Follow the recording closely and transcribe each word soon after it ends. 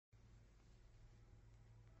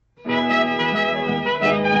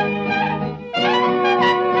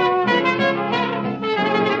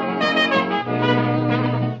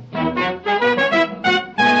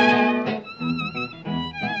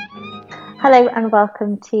Hello and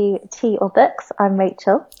welcome to Tea or Books. I'm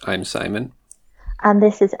Rachel. I'm Simon. And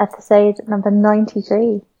this is episode number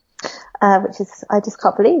 93, which is, I just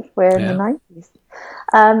can't believe we're in the 90s.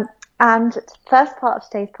 And the first part of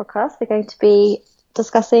today's podcast, we're going to be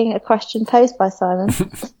discussing a question posed by Simon.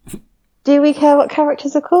 Do we care what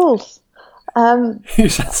characters are called? You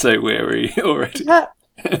sound so weary already.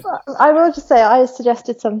 I will just say I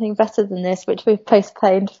suggested something better than this, which we've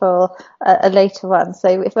postponed for a later one.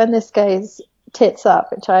 So if when this goes tits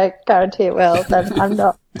up, which I guarantee it will, then I'm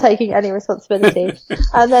not taking any responsibility.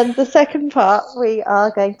 And then the second part, we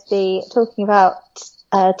are going to be talking about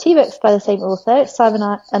two books by the same author, Simon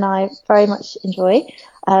and I very much enjoy,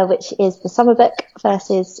 which is The Summer Book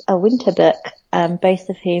versus A Winter Book, both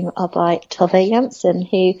of whom are by Tove Jansson,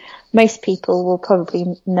 who most people will probably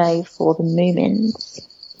know for The Moomins.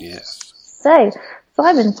 Yes. So,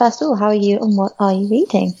 Simon, first of all, how are you and what are you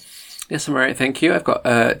reading? Yes, I'm alright, thank you. I've got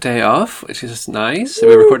a day off, which is nice. So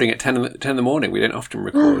we're recording at 10 in the morning. We don't often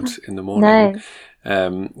record in the morning.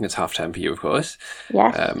 No. It's half 10 for you, of course.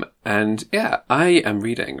 Yes. And yeah, I am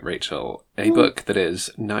reading, Rachel, a book that is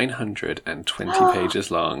 920 pages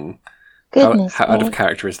long. Goodness. How out of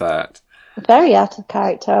character is that? Very out of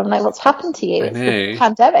character. I'm like, what's happened to you? It's the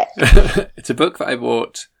pandemic. It's a book that I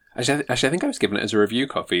bought. Actually, I think I was given it as a review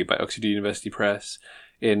copy by Oxford University Press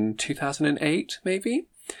in 2008, maybe.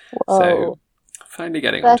 Whoa. So, finally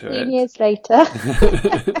getting onto it. 13 years later.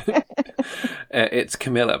 It's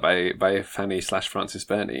Camilla by Fanny/Frances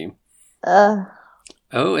Burney. Oh,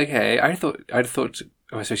 okay. I'd thought.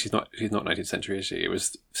 Oh, so she's not 19th century, is she? It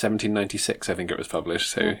was 1796, I think it was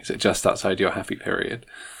published. So is it just outside your happy period?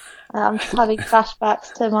 I'm just having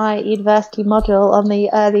flashbacks to my university module on the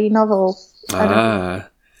early novels.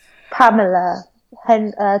 Pamela,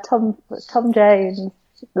 Tom Jones,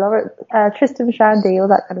 Tristram Shandy, all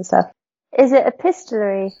that kind of stuff. Is it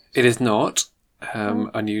epistolary? It is not,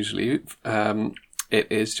 unusually. It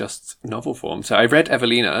is just novel form. So I read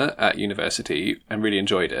Evelina at university and really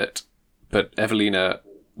enjoyed it. But Evelina,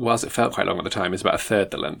 whilst it felt quite long at the time, is about a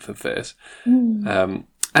third the length of this. And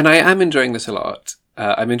I am enjoying this a lot.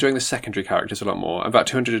 I'm enjoying the secondary characters a lot more. I'm about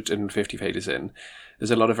 250 pages in. There's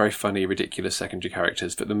a lot of very funny, ridiculous secondary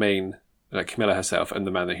characters, but the main, like Camilla herself and the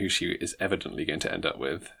man who she is evidently going to end up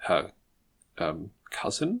with, her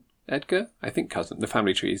cousin, Edgar? I think cousin. The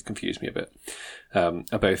family trees confused me a bit.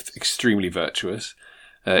 Are both extremely virtuous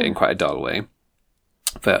in quite a dull way.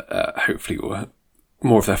 But hopefully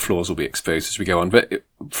more of their flaws will be exposed as we go on. But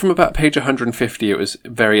from about page 150, it was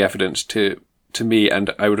very evident to me,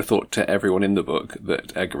 and I would have thought to everyone in the book,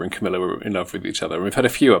 that Edgar and Camilla were in love with each other. And we've had a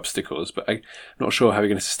few obstacles, but I'm not sure how we're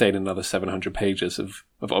going to sustain another 700 pages of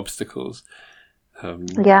obstacles.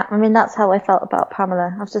 Yeah, I mean, that's how I felt about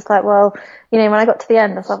Pamela. I was just like, well, when I got to the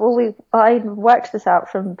end, I was like, well, I worked this out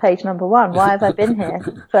from page number 1. Why have I been here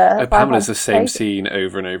for Pamela's the same scene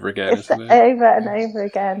over and over again, isn't it? Over and over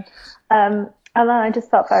again. And then I just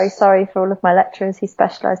felt very sorry for all of my lecturers who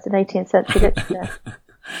specialised in 18th century literature.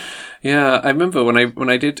 Yeah, I remember when I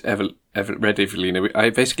read Evelina,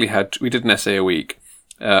 we did an essay a week,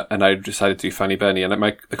 and I decided to do Fanny Burney, and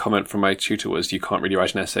the comment from my tutor was, you can't really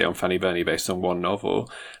write an essay on Fanny Burney based on one novel.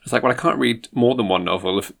 I was like, well, I can't read more than one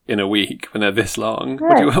novel in a week when they're this long.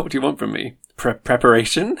 Right. What do you want from me?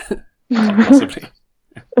 Preparation? Possibly.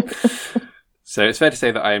 So it's fair to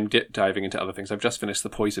say that I am diving into other things. I've just finished The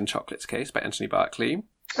Poison Chocolates Case by Anthony Berkeley.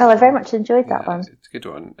 Oh, I very much enjoyed that one. It's a good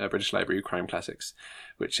one. British Library Crime Classics,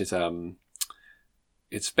 which is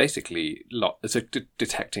it's basically it's a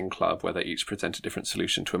detecting club where they each present a different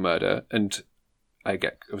solution to a murder, and I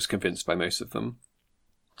was convinced by most of them.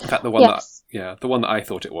 In fact, the one that I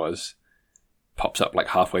thought it was pops up like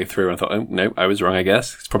halfway through, and I thought, oh no, I was wrong. I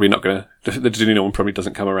guess it's probably not going to. The Danino one probably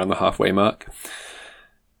doesn't come around the halfway mark.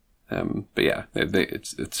 But yeah,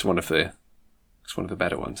 it's one of the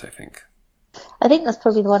better ones, I think. I think that's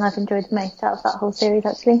probably the one I've enjoyed the most out of that whole series,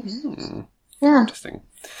 actually. Yeah. Interesting.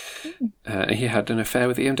 He had an affair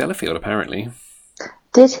with Ian Delafield, apparently.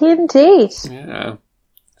 Did he indeed? Yeah.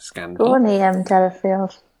 Scandal. Go on, Ian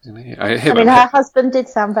Delafield. I mean, her husband did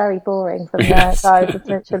sound very boring from the Diary of a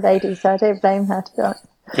Miniature Lady, so I don't blame her, to be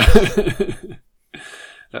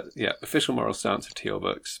honest. Yeah, official moral stance of Tea or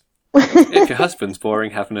Books. If your husband's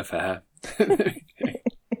boring, have an affair.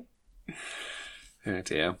 Oh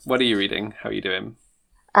dear. What are you reading? How are you doing?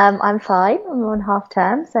 I'm fine. I'm on half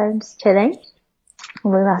term, so I'm just chilling. I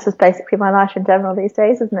mean, that's just basically my life in general these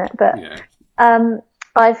days, isn't it? But yeah.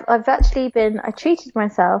 I've actually I treated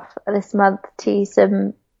myself this month to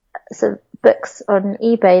some books on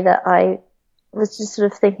eBay that I was just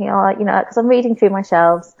sort of thinking, because I'm reading through my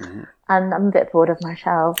shelves, and I'm a bit bored of my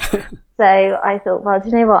shelves. So I thought, well, do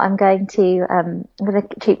you know what? I'm going to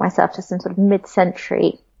treat myself to some sort of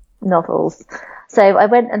mid-century novels. So I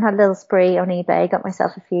went and had a little spree on eBay, got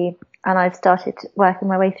myself a few, and I've started working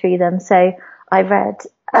my way through them. So I read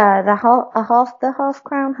The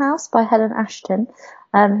Half-Crown House by Helen Ashton,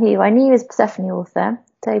 who I knew was Persephone author.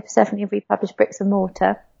 So Persephone republished Bricks and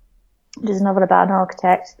Mortar, which is a novel about an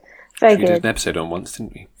architect. Very good. We did an episode on once,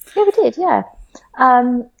 didn't we? Yeah, we did, yeah.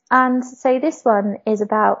 And so this one is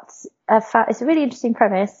about it's a really interesting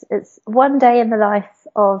premise. It's one day in the life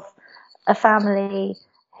of a family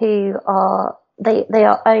who are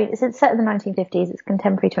it's set in the 1950s. It's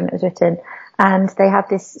contemporary to when it was written, and they have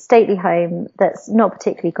this stately home that's not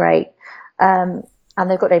particularly great, and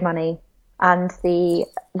they've got no money. And the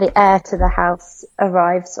heir to the house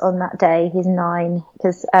arrives on that day. He's 9,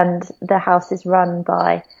 and the house is run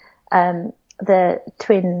by the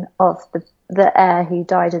twin of the heir who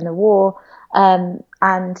died in the war,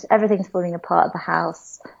 and everything's falling apart at the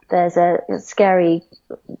house. There's a scary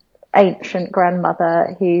ancient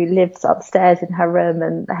grandmother who lives upstairs in her room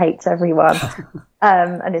and hates everyone,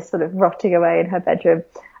 and is sort of rotting away in her bedroom.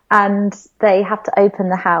 And they have to open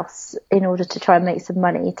the house in order to try and make some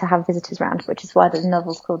money to have visitors round, which is why the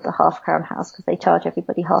novel's called The Half-Crown House, because they charge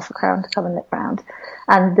everybody £0.50 to come and look round.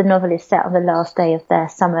 And the novel is set on the last day of their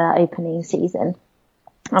summer opening season.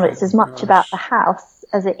 And it's as much about the house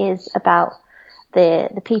as it is about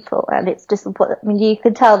the people. And it's just you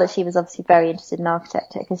can tell that she was obviously very interested in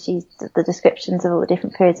architecture, because she's the descriptions of all the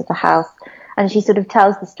different periods of the house. And she sort of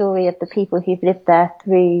tells the story of the people who've lived there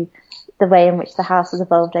through the way in which the house has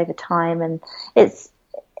evolved over time. And it's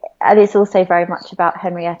also very much about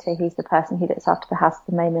Henrietta, who's the person who looks after the house at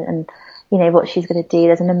the moment, and what she's going to do.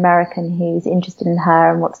 There's an American who's interested in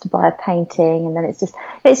her and wants to buy a painting, and then it's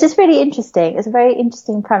just really interesting. It's a very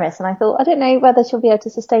interesting premise, and I thought, I don't know whether she'll be able to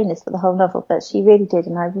sustain this for the whole novel, but she really did,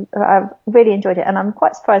 and I really enjoyed it, and I'm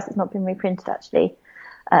quite surprised it's not been reprinted actually.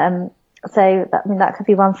 So that could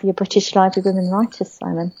be one for your British Library women writers,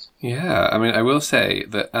 Simon. Yeah, I will say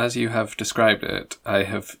that as you have described it, I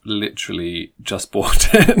have literally just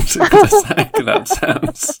bought it, because that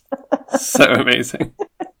sounds so amazing.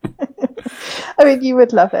 You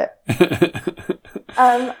would love it.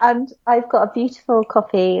 And I've got a beautiful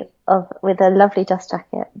copy with a lovely dust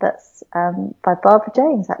jacket that's by Barbara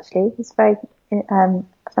James, actually. It's very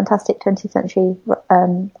fantastic 20th century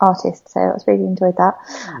artist, so I really enjoyed that.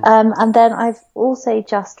 And then I've also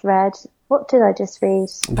just read, what did I just read?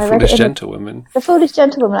 The Foolish Gentlewoman. The Foolish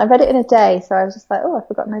Gentlewoman. I read it in a day, so I was just like, I've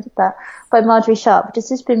forgotten I did that, by Marjorie Sharp, which has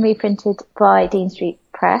just been reprinted by Dean Street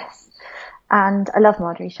Press. And I love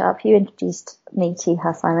Marjorie Sharp. You introduced me to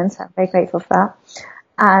her, Simon, so I'm very grateful for that.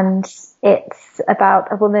 And it's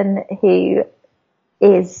about a woman who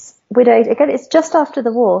is widowed. Again, it's just after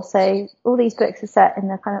the war, so all these books are set in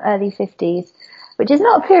the kind of early 50s, which is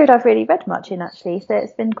not a period I've really read much in, actually, so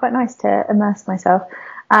it's been quite nice to immerse myself.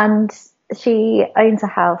 And she owns a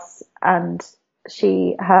house, and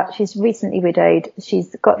she's recently widowed.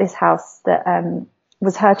 She's got this house that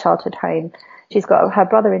was her childhood home. She's got her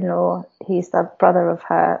brother-in-law, he's the brother of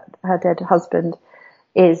her dead husband,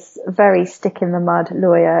 is a very stick-in-the-mud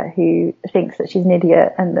lawyer who thinks that she's an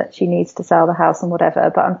idiot and that she needs to sell the house and whatever.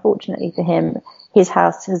 But unfortunately for him, his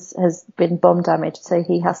house has been bomb damaged, so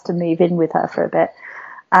he has to move in with her for a bit.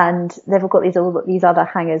 And they've got these other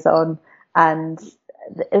hangers on, and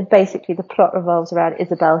basically the plot revolves around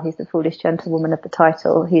Isabel, who's the foolish gentlewoman of the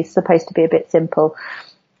title, who's supposed to be a bit simple.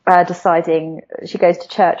 Deciding she goes to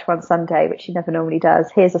church one Sunday, which she never normally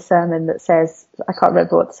does. Here's a sermon that says, I can't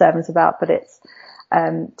remember what the sermon's about, but it's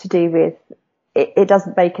to do with it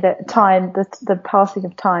doesn't make it at time. The passing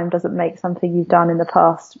of time doesn't make something you've done in the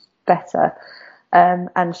past better.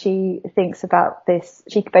 And she thinks about this.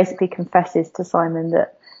 She basically confesses to Simon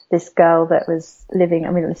that this girl that was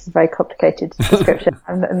living, this is a very complicated description.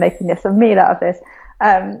 I'm making a meal out of this.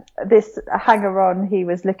 This hanger-on who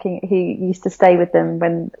used to stay with them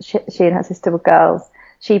when she and her sister were girls,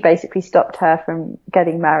 she basically stopped her from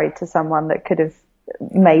getting married to someone that could have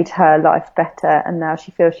made her life better, and now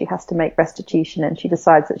she feels she has to make restitution, and she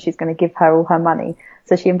decides that she's going to give her all her money.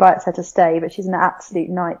 So she invites her to stay, but she's an absolute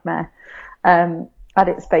nightmare. And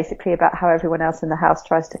it's basically about how everyone else in the house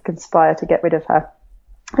tries to conspire to get rid of her.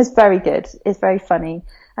 It's very good. It's very funny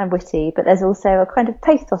and witty, but there's also a kind of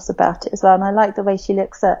pathos about it as well. And I like the way she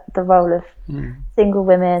looks at the role of single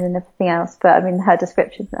women and everything else. But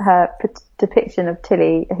her depiction of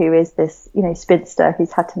Tilly, who is this, spinster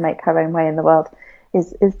who's had to make her own way in the world,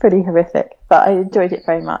 is pretty horrific. But I enjoyed it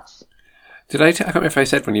very much. I can't remember if I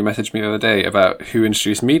said when you messaged me the other day about who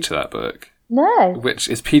introduced me to that book. No. Which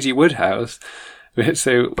is P.G. Wodehouse.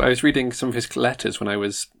 So I was reading some of his letters when I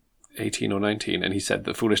was 18 or 19, and he said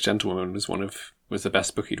that Foolish Gentlewoman was the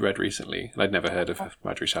best book he'd read recently. And I'd never heard of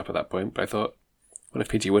Marjorie Sharp at that point, but I thought, what if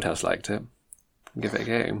P.G. Wodehouse liked it? Give it a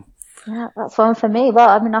go. Yeah, that's one for me. Well,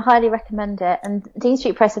 I mean, I highly recommend it. And Dean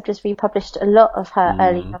Street Press have just republished a lot of her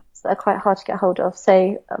early novels that are quite hard to get hold of.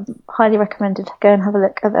 So highly recommended to go and have a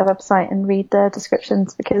look at their website and read the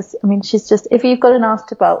descriptions, because, I mean, she's just, if you've got an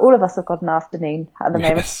afternoon, well, all of us have got an afternoon at the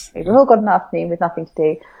moment. Yes. We've all got an afternoon with nothing to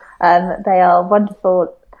do. They are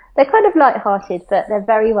wonderful. They're kind of light-hearted, but they're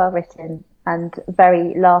very well written and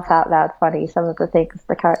very laugh out loud funny, some of the things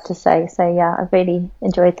the characters say. So yeah, I really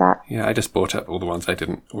enjoyed that. Yeah, I just bought up all the ones I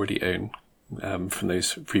didn't already own from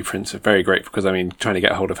those reprints. Are very great, because I mean, trying to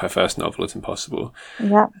get hold of her first novel is impossible.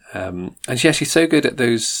 Yeah. And she's so good at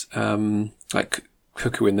those like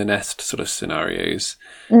Cuckoo in the Nest sort of scenarios.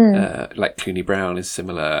 Like Clooney Brown is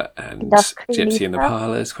similar, and Gypsy in the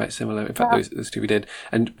Parlour is quite similar. In fact, those two we did,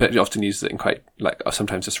 but it often uses it in quite, like,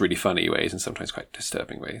 sometimes just really funny ways and sometimes quite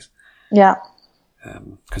disturbing ways. Yeah.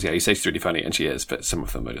 Because you say she's really funny, and she is, but some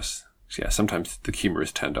of them are just, sometimes the humour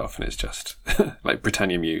is turned off and it's just, like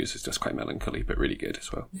Britannia Muse is just quite melancholy, but really good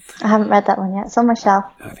as well. I haven't read that one yet. It's on my shelf.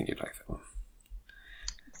 I think you'd like that one.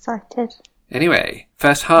 Excited. Anyway,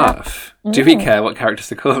 first half. Do we care what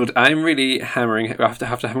characters are called? I'm really hammering, after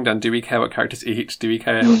having done, do we care what characters eat? Do we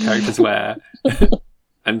care what characters wear?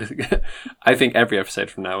 And I think every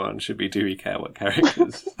episode from now on should be, do we care what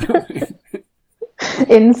characters?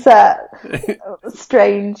 Insert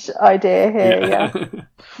strange idea here,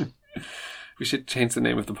 yeah. We should change the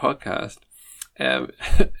name of the podcast.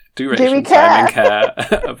 Do we Simon care?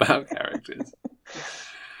 care about characters?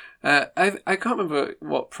 I can't remember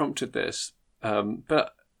what prompted this,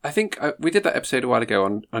 but I think we did that episode a while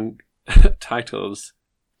ago on titles,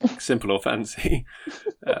 simple or fancy,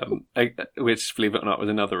 which, believe it or not, was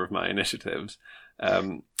another of my initiatives.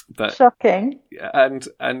 But shocking. And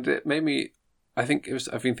it made me. I think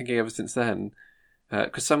I've been thinking ever since then,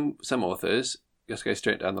 because some authors just go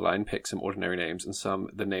straight down the line, pick some ordinary names, and some,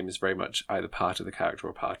 the name is very much either part of the character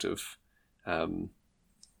or part of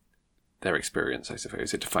their experience, I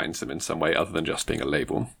suppose. It defines them in some way other than just being a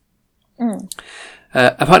label.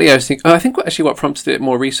 Partly I was thinking, I think actually what prompted it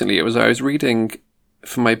more recently, it was I was reading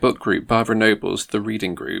for my book group, Barbara Noble's The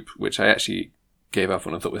Reading Group, which I actually gave up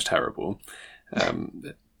on and thought was terrible.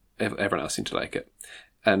 Everyone else seemed to like it.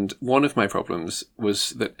 And one of my problems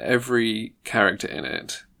was that every character in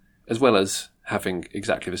it, as well as having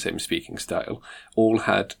exactly the same speaking style, all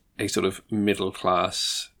had a sort of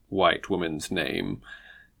middle-class white woman's name,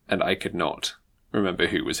 and I could not remember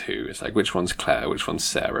who was who. It's like, which one's Claire, which one's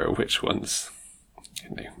Sarah, which one's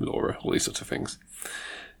Laura, all these sorts of things.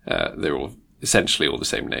 They're all essentially all the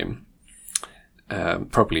same name.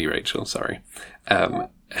 Probably Rachel, sorry.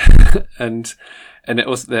 And it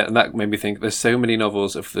also, and that made me think, there's so many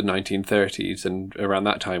novels of the 1930s and around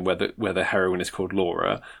that time where the heroine is called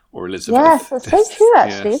Laura or Elizabeth. Yes, that's so true,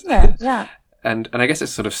 actually, isn't it? Yeah. And I guess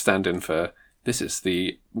it's sort of stand-in for, this is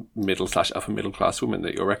the middle/upper middle class woman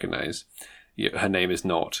that you'll recognise. Her name is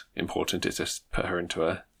not important. It's just put her into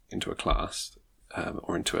a class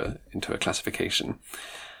or into a classification.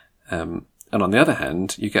 And on the other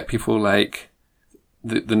hand, you get people like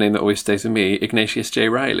the name that always stays with me, Ignatius J.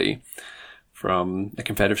 Reilly, from A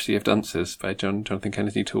Confederacy of Dunces by John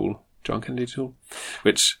Kennedy Toole,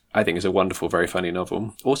 which I think is a wonderful, very funny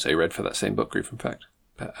novel. Also read for that same book group, in fact.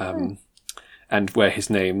 But, and where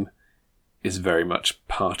his name is very much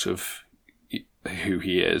part of who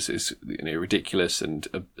he is ridiculous and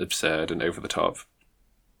absurd and over the top.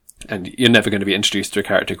 And you're never going to be introduced to a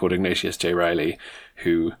character called Ignatius J. Reilly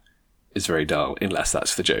who is very dull, unless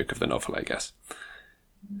that's the joke of the novel, I guess.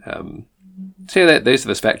 So yeah, those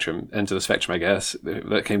are the ends of the spectrum, I guess,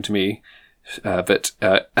 that came to me. But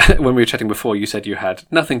when we were chatting before, you said you had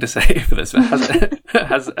nothing to say for this.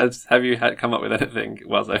 Have you come up with anything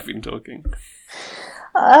whilst I've been talking?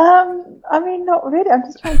 I mean, not really. I'm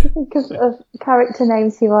just trying to think of character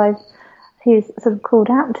names who's sort of called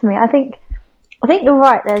out to me. I think you're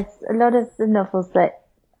right. There's a lot of the novels that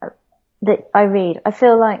I read, I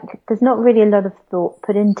feel like there's not really a lot of thought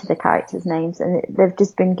put into the characters' names, and they've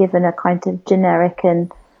just been given a kind of generic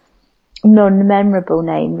and non-memorable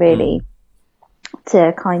name, really,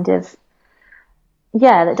 to kind of,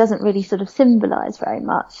 that doesn't really sort of symbolise very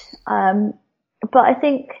much. But I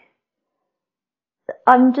think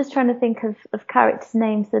I'm just trying to think of characters'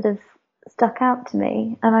 names that have stuck out to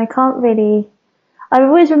me, and I can't really. I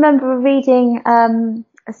always remember reading.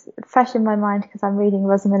 Fresh in my mind because I'm reading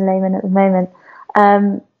Rosamund Lehmann at the moment.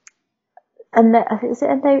 is it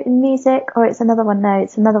a note in music, or it's another one? No,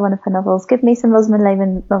 it's another one of her novels. Give me some Rosamund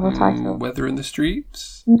Lehman novel title. Weather in the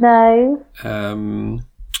Streets? No.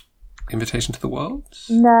 Invitation to the Wilds?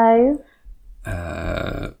 No.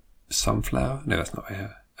 Sunflower? No, that's not by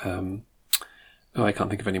her. I can't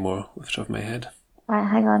think of any more off the top of my head. Right,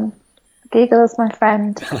 hang on. Google's my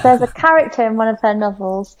friend. There's a character in one of her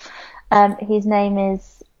novels. His name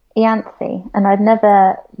is Ianthe, and I'd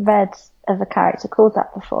never read of a character called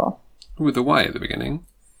that before. With a Y at the beginning?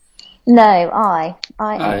 No,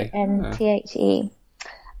 I-A-N-T-H-E.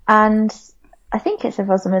 And I think it's a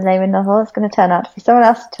Rosamund Lehman novel. It's going to turn out to be someone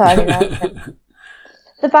else entirely else.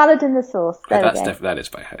 The Ballad in the Source. That is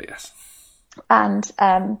by her, yes. And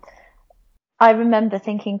I remember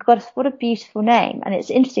thinking, God, what a beautiful name. And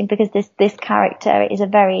it's interesting because this character is a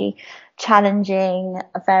very challenging,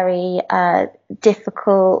 a very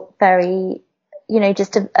difficult, very,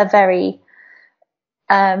 just a very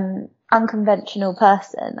unconventional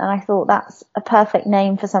person. And I thought that's a perfect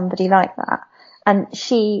name for somebody like that. And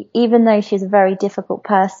she, even though she's a very difficult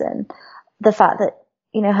person, the fact that,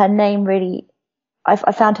 her name really, I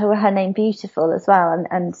found her name beautiful as well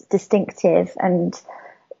and distinctive, and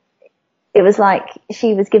it was like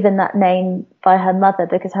she was given that name by her mother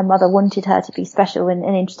because her mother wanted her to be special and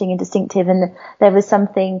interesting and distinctive. And there was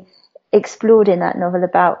something explored in that novel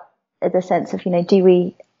about the sense of,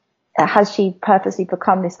 has she purposely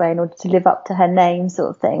become this way in order to live up to her name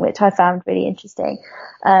sort of thing, which I found really interesting.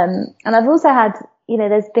 And I've also had,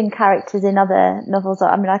 there's been characters in other novels.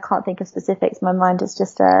 I mean, I can't think of specifics. My mind is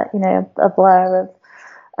just a blur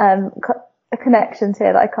of connections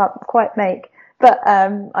here that I can't quite make. But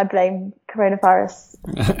I blame coronavirus.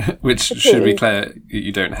 Which should be clear,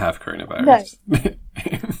 you don't have coronavirus. No,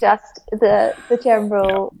 just the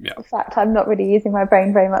general fact I'm not really using my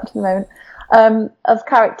brain very much at the moment. Of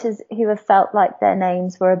characters who have felt like their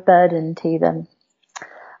names were a burden to them.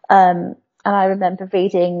 And I remember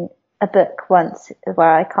reading a book once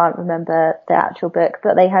where I can't remember the actual book,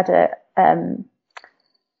 but they had a kind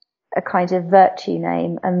of virtue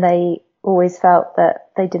name, and they always felt that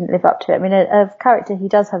they didn't live up to it. I mean, a character who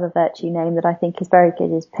does have a virtue name that I think is very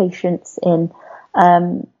good is Patience in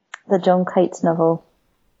the John Cates novel.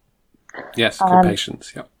 Yes, called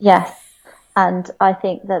Patience, yeah. Yes. And I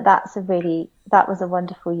think that was a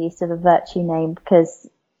wonderful use of a virtue name, because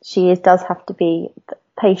she does have to be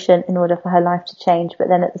patient in order for her life to change. But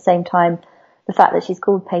then at the same time, the fact that she's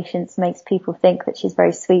called Patience makes people think that she's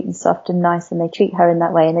very sweet and soft and nice, and they treat her in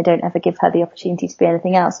that way, and they don't ever give her the opportunity to be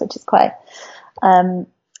anything else, which is quite, so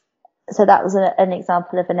that was an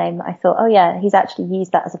example of a name that I thought, oh yeah, he's actually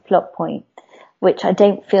used that as a plot point, which I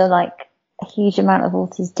don't feel like a huge amount of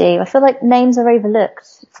authors do. I feel like names are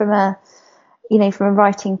overlooked from a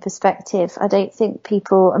writing perspective. I don't think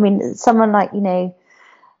someone like,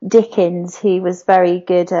 Dickens, who was very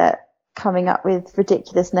good at coming up with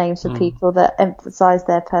ridiculous names for people that emphasize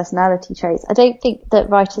their personality traits. I don't think that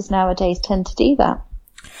writers nowadays tend to do that.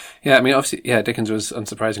 Yeah, I mean, obviously, Dickens was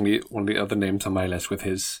unsurprisingly one of the other names on my list with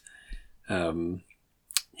his, I'm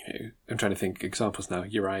trying to think examples now.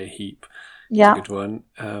 Uriah Heep is a good one.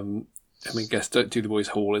 I guess Do the Boys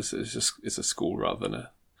Hall is a school rather than a...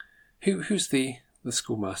 Who's the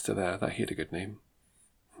schoolmaster there? That he had a good name.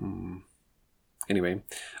 Anyway,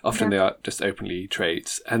 often they are just openly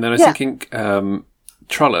traits. And then I was thinking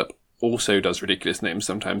Trollope also does ridiculous names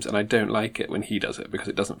sometimes, and I don't like it when he does it because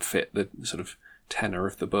it doesn't fit the sort of tenor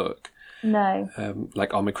of the book. No.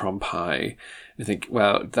 Like Omicron Pie. I think,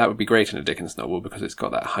 well, that would be great in a Dickens novel because it's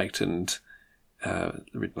got that heightened,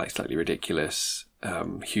 slightly ridiculous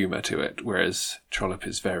humour to it, whereas Trollope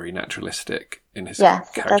is very naturalistic in his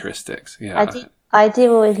characteristics. Yeah. I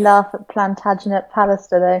do always laugh at Plantagenet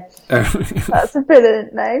Pallister, though. That's a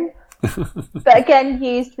brilliant name. But again,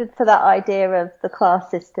 used for that idea of the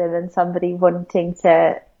class system and somebody wanting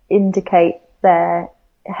to indicate their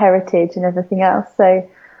heritage and everything else. So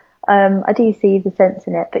I do see the sense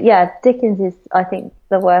in it. But yeah, Dickens is, I think,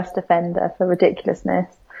 the worst offender for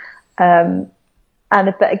ridiculousness.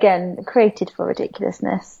 But again, created for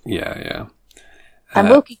ridiculousness. Yeah. And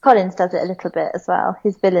Wilkie Collins does it a little bit as well.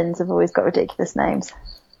 His villains have always got ridiculous names.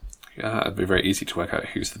 Yeah, it'd be very easy to work out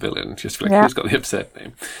who's the villain. Just who's got the absurd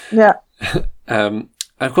name. Yeah. And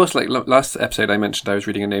of course, like last episode I mentioned, I was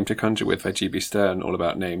reading A Name to Conjure With by G.B. Stern, all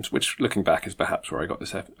about names, which looking back is perhaps where I got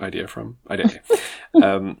this idea from. I don't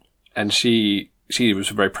know. And she was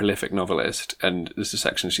a very prolific novelist, and there's a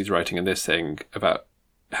section she's writing in this saying about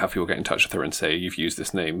how people get in touch with her and say, you've used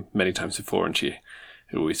this name many times before, and she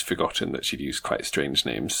had always forgotten that she'd used quite strange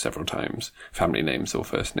names several times, family names or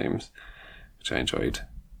first names, which I enjoyed.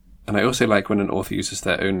 And I also like when an author uses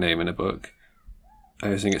their own name in a book. I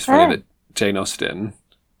always think it's funny that Jane Austen,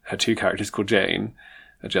 her two characters called Jane,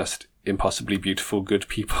 are just impossibly beautiful, good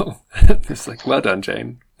people. It's like, well done,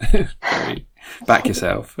 Jane. Back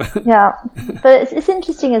yourself. Yeah, but it's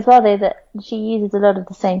interesting as well, though, that she uses a lot of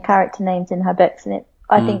the same character names in her books, and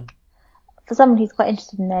I think for someone who's quite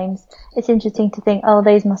interested in names, it's interesting to think, oh,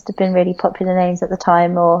 those must have been really popular names at the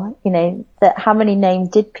time, or, you know, that how many names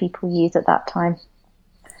did people use at that time?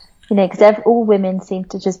 You know, because all women seem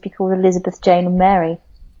to just be called Elizabeth, Jane, and Mary.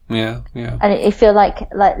 Yeah, yeah. And it feel like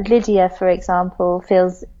Lydia, for example,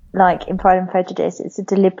 feels like in Pride and Prejudice, it's a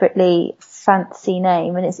deliberately fancy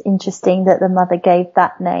name, and it's interesting that the mother gave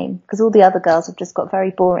that name, because all the other girls have just got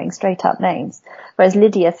very boring, straight up names, whereas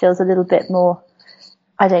Lydia feels a little bit more,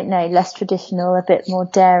 I don't know, less traditional, a bit more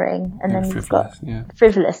daring, and then you've got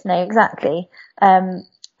frivolous name, exactly.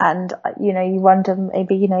 And, you know, you wonder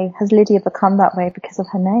maybe, you know, has Lydia become that way because of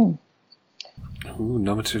her name? Ooh,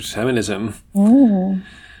 normative determinism.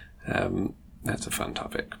 That's a fun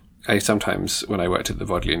topic. I sometimes, when I worked at the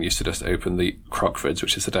Bodleian, used to just open the Crockfords,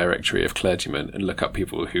 which is the directory of clergymen, and look up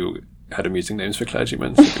people who had amusing names for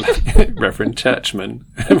clergymen, so like Reverend Churchman.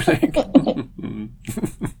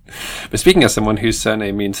 But speaking as someone whose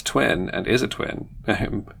surname means twin, and is a twin,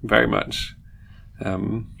 I'm very much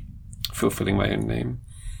fulfilling my own name.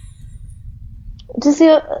 Does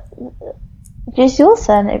your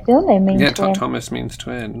surname, your name mean twin? Yeah, Thomas means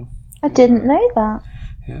twin. I didn't know that.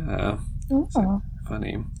 Yeah. Oh.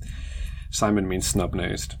 Funny. Simon means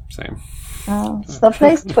snub-nosed, same. Oh,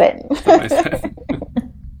 snub-nosed twin. Snub-nosed twin.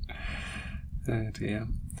 Oh dear.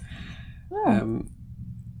 Oh.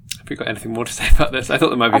 Have you got anything more to say about this? I thought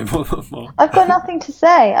there might be more. I've got nothing to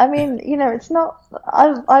say. I mean, you know, it's not...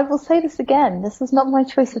 I will say this again. This was not my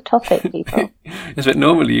choice of topic, people. Yes, but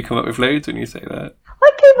normally you come up with loads when you say that.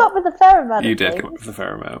 I came up with a fair amount. You did come up with a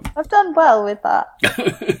fair amount. I've done well with that.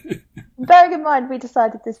 Bearing in mind we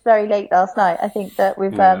decided this very late last night, I think that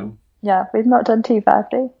we've we've not done too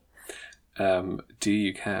badly. Do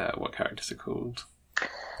you care what characters are called?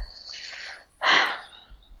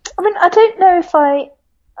 I mean, I don't know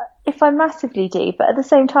if I massively do, but at the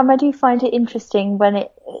same time I do find it interesting when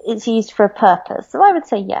it's used for a purpose. So I would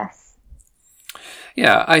say yes.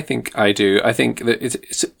 Yeah, I think I do. I think that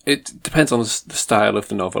it depends on the style of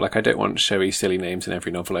the novel. Like, I don't want showy, silly names in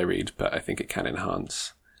every novel I read, but I think it can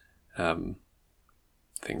enhance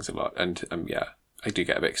things a lot. And I do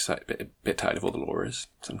get a bit tired of all the Lauras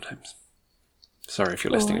sometimes. Sorry if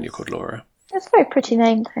you're listening and you're called Laura. It's a very pretty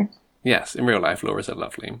name, though. Yes, in real life, Lauras are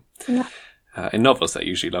lovely. Yeah. In novels, they're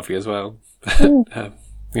usually lovely as well.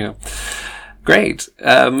 Great.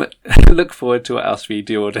 Look forward to what else we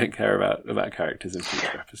do or don't care about characters in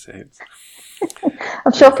future episodes.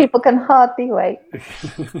 I'm sure people can hardly wait.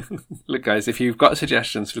 Look, guys, if you've got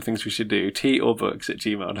suggestions for things we should do,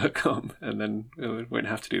 teaorbooks@gmail.com, and then we won't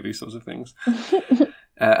have to do these sorts of things.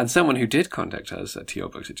 And someone who did contact us at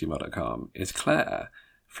teaorbooks@gmail.com is Claire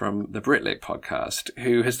from the Britlit podcast,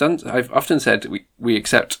 who has done... I've often said we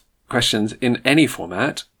accept questions in any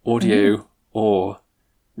format, audio or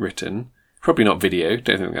written. Probably not video,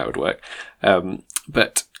 don't think that would work.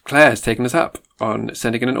 But Claire has taken us up on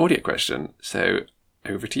sending in an audio question. So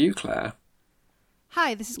over to you, Claire.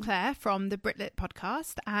 Hi, this is Claire from the Britlit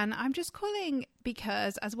podcast, and I'm just calling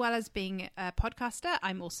because, as well as being a podcaster,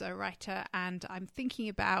 I'm also a writer, and I'm thinking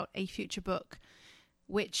about a future book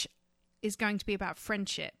which is going to be about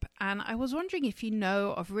friendship. And I was wondering if you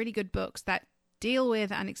know of really good books that deal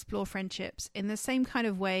with and explore friendships in the same kind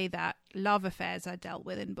of way that love affairs are dealt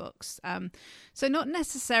with in books. So not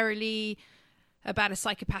necessarily about a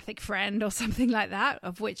psychopathic friend or something like that,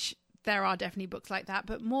 of which there are definitely books like that,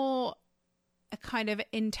 but more a kind of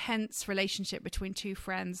intense relationship between two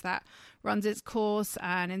friends that runs its course,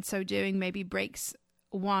 and in so doing maybe breaks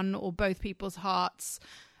one or both people's hearts.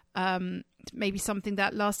 Maybe something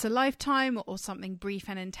that lasts a lifetime, or something brief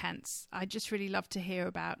and intense. I'd just really love to hear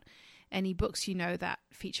about any books you know that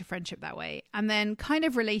feature friendship that way. And then kind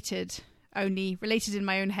of related in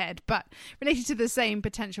my own head, but related to the same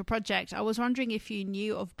potential project, I was wondering if you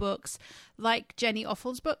knew of books like Jenny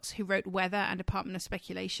Offel's books, who wrote Weather and Department of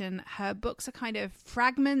Speculation. Her books are kind of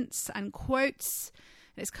fragments and quotes.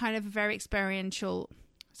 It's kind of a very experimental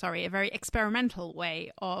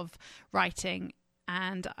way of writing.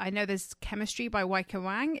 And I know there's Chemistry by Weike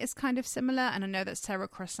Wang is kind of similar, and I know that Sarah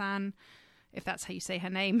Crossan, if that's how you say her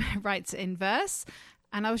name, writes in verse.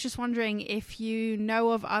 And I was just wondering if you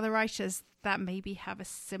know of other writers that maybe have a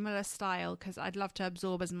similar style, because I'd love to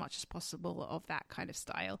absorb as much as possible of that kind of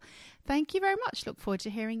style. Thank you very much. Look forward to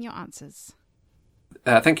hearing your answers.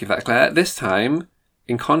 Thank you for that, Claire. This time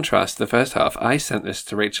in contrast, the first half, I sent this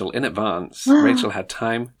to Rachel in advance. Rachel had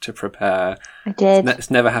time to prepare. I did.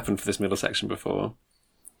 It's never happened for this middle section before.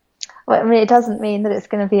 Well, I mean, it doesn't mean that it's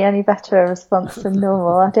going to be any better a response than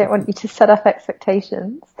normal. I don't want you to set up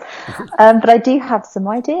expectations. But I do have some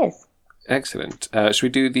ideas. Excellent. Should we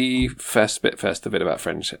do the first, the bit about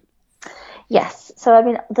friendship? Yes. So, I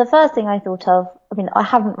mean, the first thing I thought of, I mean, I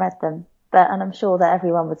haven't read them, and I'm sure that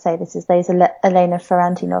everyone would say this, is those Elena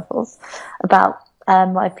Ferrante novels about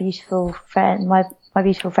my beautiful friend,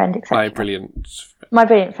 etc. My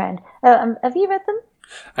brilliant friend. Have you read them?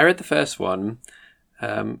 I read the first one.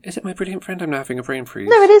 Is it My Brilliant Friend? I'm now having a brain freeze.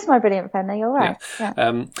 No, it is My Brilliant Friend. No, you're right.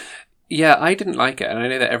 Yeah. I didn't like it, and I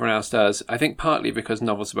know that everyone else does. I think partly because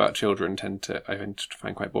novels about children I tend to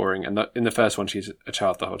find quite boring. And in the first one, she's a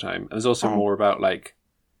child the whole time. And there's also more about like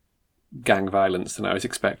gang violence than I was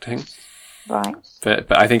expecting. Right.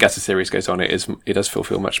 But I think as the series goes on, it does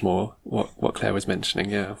fulfil much more what Claire was mentioning.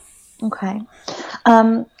 Yeah. Okay.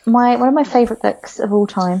 One of my favourite books of all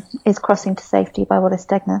time is Crossing to Safety by Wallace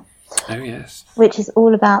Stegner. Oh, yes. Which is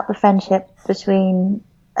all about the friendship between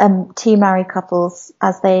two married couples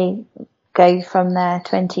as they go from their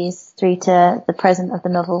 20s through to the present of the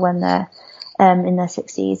novel when they're in their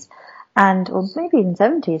 60s or maybe even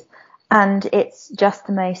 70s. And it's just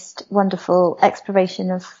the most wonderful exploration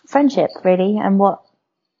of friendship, really, and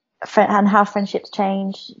how friendships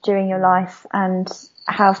change during your life and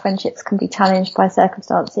how friendships can be challenged by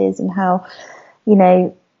circumstances and how, you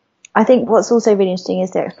know, I think what's also really interesting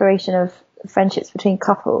is the exploration of friendships between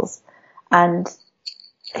couples and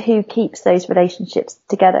who keeps those relationships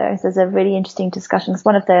together. There's a really interesting discussion because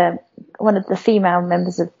one of the female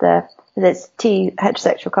members of there's two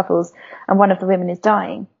heterosexual couples and one of the women is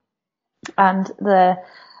dying, and the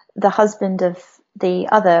husband of the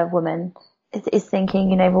other woman is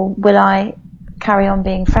thinking, you know, well, will I carry on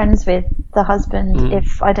being friends with the husband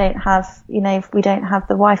if I don't have, you know, if we don't have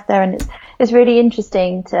the wife there? And it's really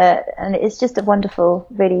interesting and it's just a wonderful,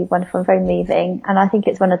 really wonderful and very moving. And I think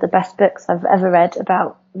it's one of the best books I've ever read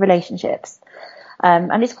about relationships.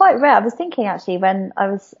 And it's quite rare. I was thinking actually when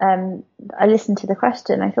I listened to the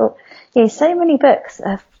question, I thought, you know, so many books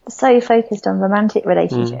are so focused on romantic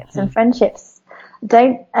relationships and friendships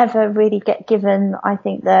don't ever really get given, I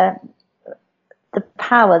think, the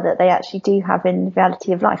power that they actually do have in the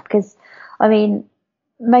reality of life. Because, I mean,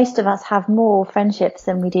 most of us have more friendships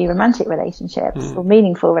than we do romantic relationships or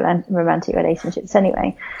meaningful romantic relationships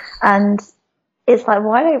anyway. And it's like,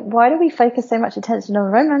 why do we focus so much attention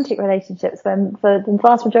on romantic relationships when for the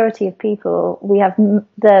vast majority of people, we have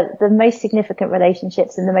the most significant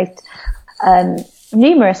relationships and the most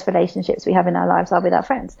numerous relationships we have in our lives are with our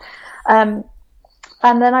friends. And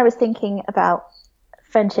then I was thinking about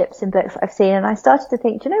friendships in books I've seen, and I started to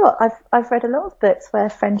think, do you know what? I've read a lot of books where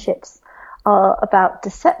friendships are about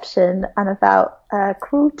deception and about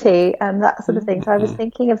cruelty and that sort of thing. So I was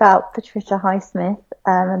thinking about Patricia Highsmith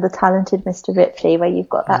and The Talented Mr. Ripley, where you've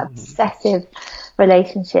got that obsessive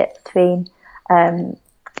relationship between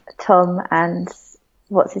Tom and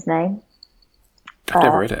what's his name? I've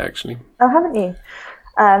never read it actually. Oh, haven't you?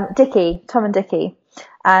 Tom and Dickie,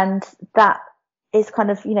 and that is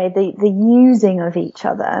kind of, you know, the using of each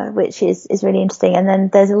other, which is really interesting. And then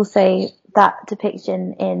there's also that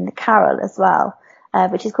depiction in Carol as well,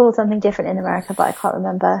 which is called something different in America, but I can't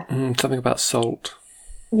remember. Something about salt.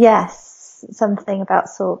 Yes, something about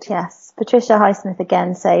salt, yes. Patricia Highsmith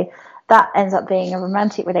again, so that ends up being a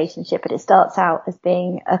romantic relationship, but it starts out as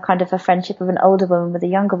being a kind of a friendship of an older woman with a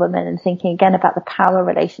younger woman, and thinking again about the power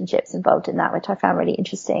relationships involved in that, which I found really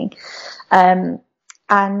interesting. And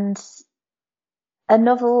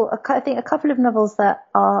I think a couple of novels that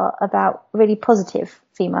are about really positive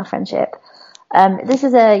female friendship. This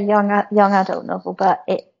is a young adult novel, but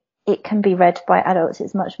it can be read by adults.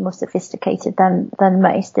 It's much more sophisticated than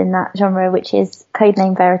most in that genre, which is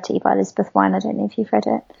Codename Verity by Elizabeth Wine. I don't know if you've read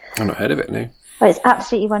it. I've not heard of it, no. But it's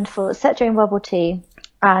absolutely wonderful. It's set during World War II,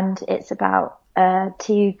 and it's about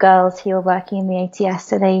two girls who are working in the ATS.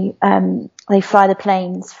 So they fly the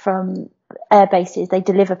planes from air bases. They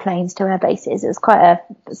deliver planes to air bases. It was quite a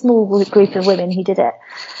small group of women who did it,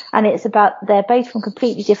 and it's about, they're both from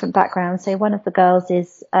completely different backgrounds. So one of the girls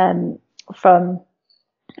is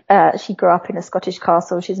she grew up in a Scottish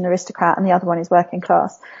castle, she's an aristocrat, and the other one is working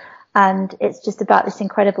class. And it's just about this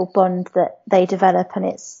incredible bond that they develop, and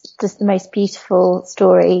it's just the most beautiful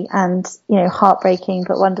story, and, you know, heartbreaking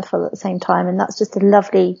but wonderful at the same time. And that's just a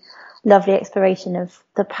lovely, lovely exploration of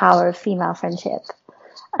the power of female friendship.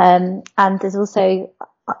 And there's also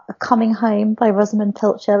Coming Home by Rosamund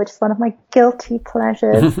Pilcher, which is one of my guilty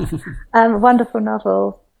pleasures. Wonderful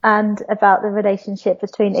novel. and about the relationship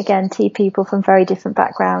between, again, two people from very different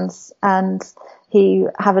backgrounds and who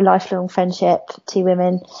have a lifelong friendship, two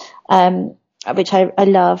women, which I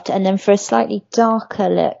loved. And then for a slightly darker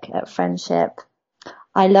look at friendship,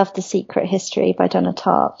 I love The Secret History by Donna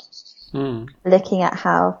Tartt. Looking at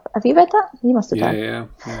how, have you read that? You must have done. Yeah.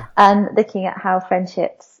 And looking at how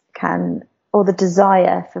friendships can, or the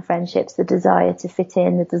desire for friendships, the desire to fit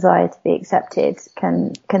in, the desire to be accepted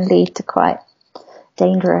can lead to quite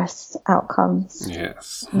dangerous outcomes.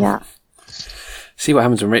 Yes. Yeah. See what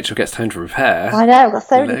happens when Rachel gets time to prepare. I know, I've got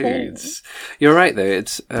so many things. You're right though,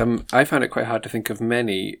 it's I found it quite hard to think of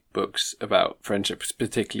many books about friendships,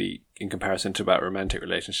 particularly in comparison to about romantic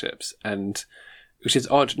relationships, and which is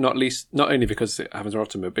odd, not only because it happens more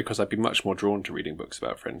often, but because I'd be much more drawn to reading books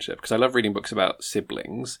about friendship, because I love reading books about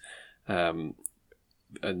siblings, and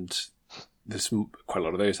there's quite a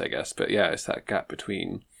lot of those, I guess, but yeah, it's that gap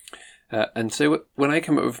between. And so when I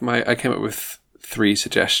came up with 3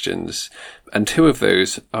 suggestions, and 2 of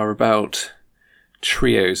those are about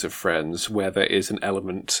trios of friends where there is an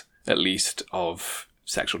element, at least, of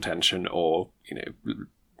sexual tension or,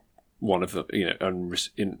 one of the,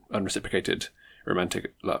 unreciprocated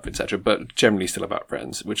romantic love, etc., but generally still about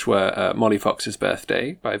friends, which were Molly Fox's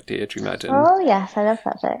Birthday by Deirdre Madden. Oh yes, I love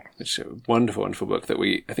that book. Which is a wonderful, wonderful book that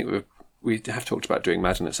we have talked about doing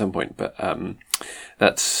Madden at some point, but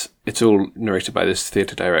it's all narrated by this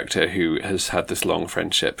theatre director who has had this long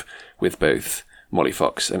friendship with both Molly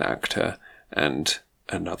Fox, an actor, and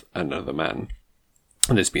another man,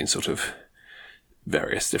 and there's been sort of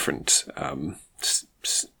various different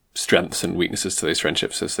strengths and weaknesses to those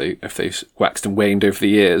friendships if they've waxed and waned over the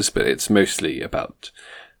years, but it's mostly about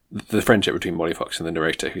the friendship between Molly Fox and the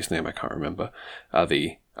narrator, whose name I can't remember, are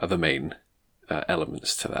the main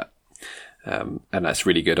elements to that. And that's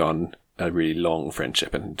really good on a really long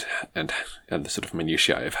friendship and the sort of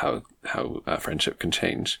minutiae of how friendship can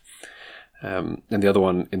change. And the other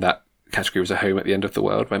one in that category was A Home at the End of the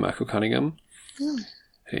World by Michael Cunningham. I don't know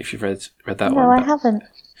if you've read that one. No, I haven't.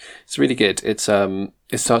 It's really good. It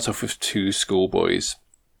starts off with 2 schoolboys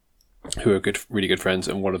who are really good friends,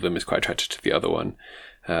 and one of them is quite attracted to the other one.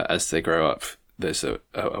 As they grow up, there's a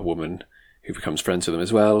woman who becomes friends with them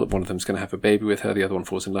as well. One of them's going to have a baby with her. The other one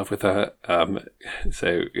falls in love with her.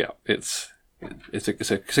 So yeah, it's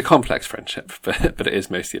a complex friendship, but it is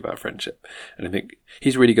mostly about friendship. And I think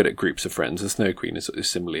he's really good at groups of friends. The Snow Queen is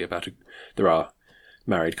similarly about there are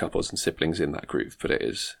married couples and siblings in that group, but it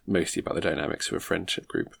is mostly about the dynamics of a friendship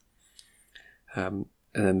group. And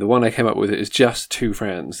then the one I came up with is just 2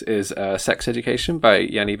 friends is Sex Education by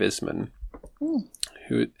Yanni Visman,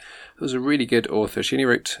 who was a really good author. She only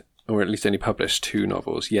wrote, or at least only published, 2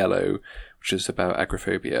 novels, Yellow, which is about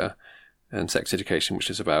agoraphobia, and Sex Education, which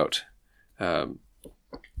is about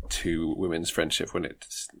 2 women's friendship when it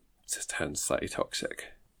just turns slightly toxic.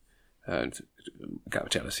 And gap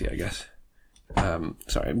jealousy, I guess.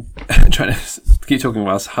 Sorry, I'm trying to keep talking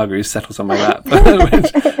whilst Hargreaves settles on my lap,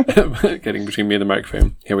 getting between me and the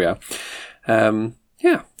microphone. Here we are.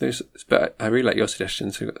 But I really like your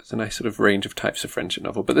suggestions. It's a nice sort of range of types of friendship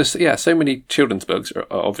novel. But there's, so many children's books are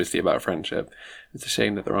obviously about friendship. It's a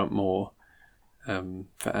shame that there aren't more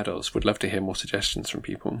for adults. Would love to hear more suggestions from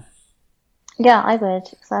people. Yeah, I would.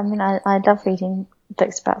 So, I love reading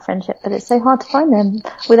books about friendship, but it's so hard to find them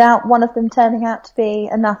without one of them turning out to be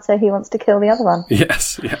a nutter who wants to kill the other one.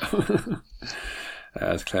 Yes, yeah.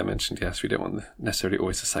 As Claire mentioned, yes, we don't want necessarily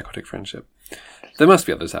always a psychotic friendship. There must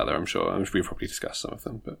be others out there, I'm sure. We've probably discussed some of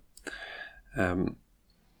them, but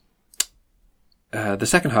the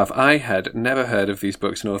second half, I had never heard of these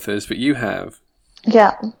books and authors, but you have.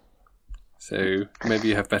 Yeah. So maybe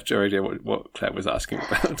you have a better idea what Claire was asking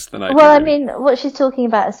about than I do. Well, what she's talking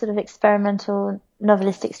about is sort of experimental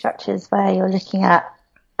novelistic structures where you're looking at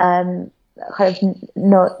kind of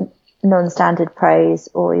non-standard prose,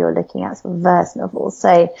 or you're looking at sort of verse novels.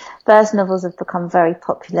 So verse novels have become very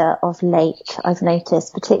popular of late, I've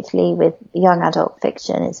noticed, particularly with young adult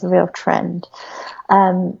fiction. It's a real trend.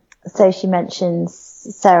 So she mentions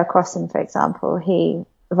Sarah Crossan, for example, who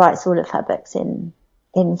writes all of her books in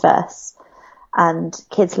verse. And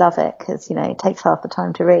kids love it because, it takes half the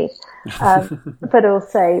time to read. But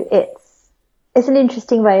also it's an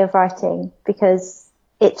interesting way of writing because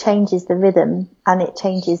it changes the rhythm and it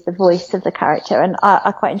changes the voice of the character. And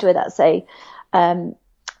I quite enjoy that. So,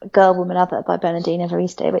 Girl, Woman, Other by Bernardine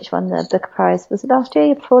Evaristo, which won the Booker Prize. Was it last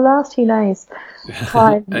year, before last? Who knows?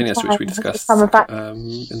 And yes, which we discussed in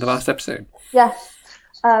the last episode. Yes.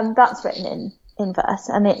 That's written in verse,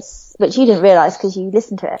 and which you didn't realise because you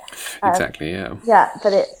listened to it. Exactly, yeah. Yeah,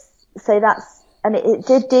 but and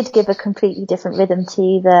it did give a completely different rhythm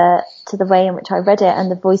to the way in which I read it and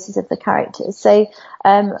the voices of the characters. So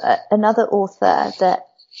another author that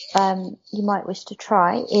you might wish to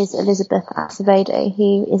try is Elizabeth Acevedo,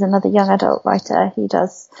 who is another young adult writer who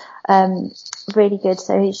does really good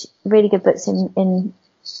books in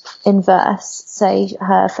verse. So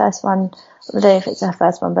her first one, I don't know if it's her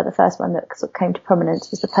first one, but the first one that sort of came to prominence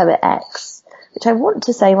was The Poet X, which I want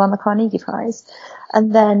to say won the Carnegie Prize.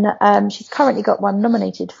 And then she's currently got one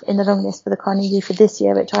nominated in the long list for the Carnegie for this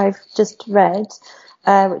year, which I've just read,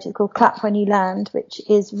 which is called Clap When You Land, which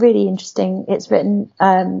is really interesting. It's written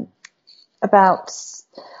about,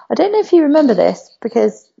 I don't know if you remember this,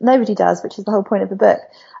 because nobody does, which is the whole point of the book.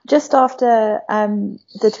 Just after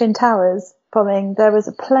the Twin Towers bombing, there was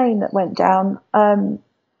a plane that went down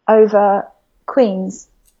over Queens.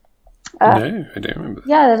 No, I don't remember that.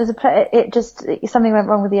 Yeah, there was something went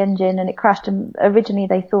wrong with the engine and it crashed, and originally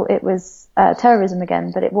they thought it was terrorism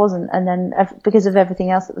again, but it wasn't, and then because of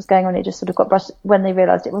everything else that was going on, it just sort of got brushed. When they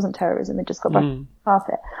realised it wasn't terrorism, it just got brushed off the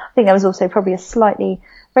carpet. I think there was also probably a slightly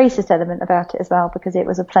racist element about it as well, because it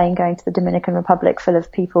was a plane going to the Dominican Republic full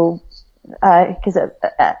of people because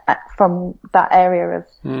from that area of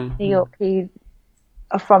New York who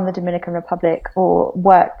are from the Dominican Republic or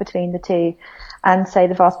work between the two. And so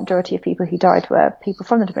the vast majority of people who died were people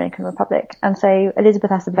from the Dominican Republic. And so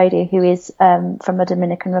Elizabeth Acevedo, who is from a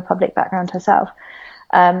Dominican Republic background herself,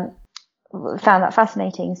 found that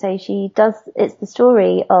fascinating. So it's the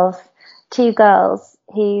story of two girls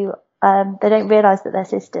who they don't realise that they're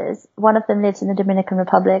sisters. One of them lives in the Dominican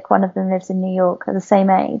Republic, one of them lives in New York, at the same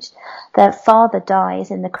age. Their father dies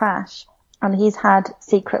in the crash, and he's had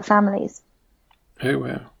secret families. Oh,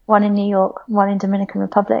 wow. One in New York, one in Dominican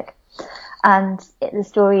Republic. And the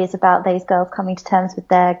story is about those girls coming to terms with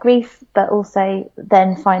their grief, but also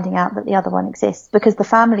then finding out that the other one exists, because the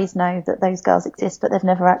families know that those girls exist, but they've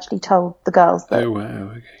never actually told the girls that. Oh,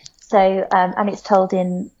 wow, okay. So, and it's told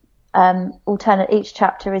in each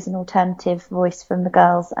chapter is an alternative voice from the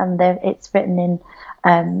girls, and it's written in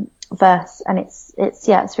verse, and it's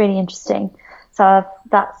really interesting. So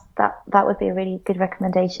that would be a really good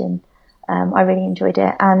recommendation. I really enjoyed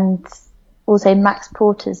it. And also Max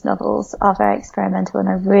Porter's novels are very experimental, and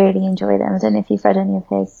I really enjoy them. I don't know if you've read any of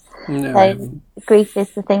his. No, So Grief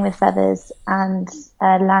is the Thing with Feathers and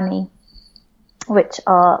Lanny, which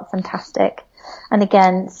are fantastic. And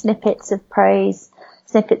again, snippets of prose,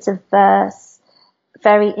 snippets of verse,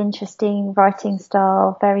 very interesting writing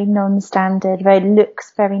style, very non-standard, very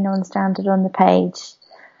non-standard on the page,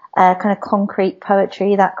 kind of concrete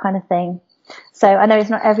poetry, that kind of thing. So I know it's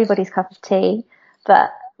not everybody's cup of tea,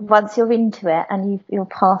 but once you're into it and you're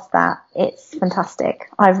past that, it's fantastic.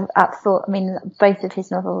 Both of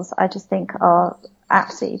his novels I just think are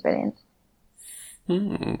absolutely brilliant.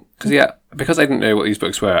 Because I didn't know what these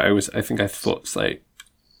books were, I think I thought slightly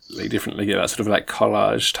differently about sort of like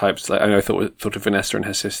collage types. Like, I know I thought of Vanessa and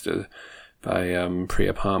Her Sister by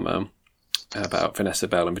Priya Palmer, about Vanessa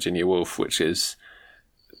Bell and Virginia Woolf, which is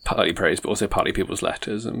partly prose but also partly people's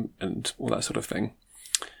letters and all that sort of thing,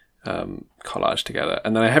 collage together.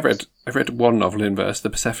 And then I've read one novel in verse, the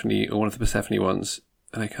Persephone, or one of the Persephone ones,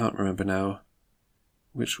 and I can't remember now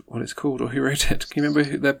what it's called or who wrote it. Can you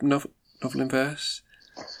remember the novel in verse?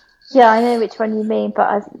 Yeah, I know which one you mean, but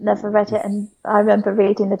I've never read it, and I remember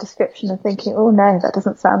reading the description and thinking, oh no, that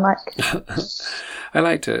doesn't sound like... I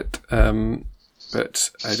liked it, but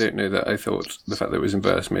I don't know that I thought the fact that it was in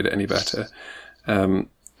verse made it any better.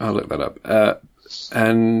 I'll look that up.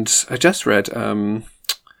 And I just read Hello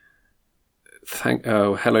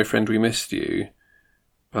Friend, We Missed You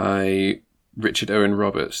by Richard Owen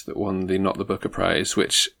Roberts, that won the Not the Booker Prize,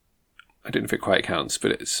 which I don't know if it quite counts,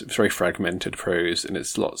 but it's very fragmented prose, and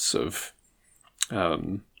it's lots of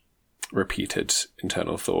repeated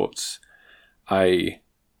internal thoughts. I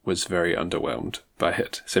was very underwhelmed by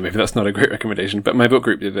it, so maybe that's not a great recommendation. But my book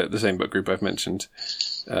group did it, the same book group I've mentioned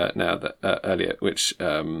earlier, which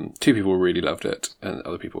two people really loved it, and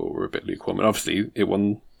other people were a bit lukewarm. And obviously, it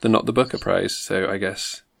won the Not the Booker Prize, so I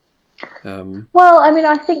guess. Well, I mean,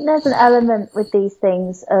 I think there's an element with these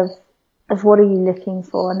things of what are you looking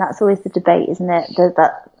for, and that's always the debate, isn't it?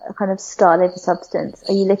 That kind of style over substance.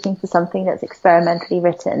 Are you looking for something that's experimentally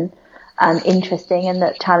written and interesting and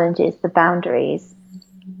that challenges the boundaries,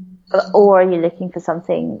 or are you looking for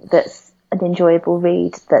something that's an enjoyable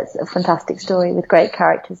read, that's a fantastic story with great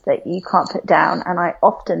characters that you can't put down? And I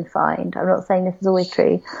often find, I'm not saying this is always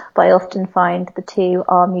true, but I often find the two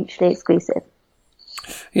are mutually exclusive.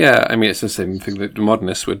 Yeah, I mean, it's the same thing that the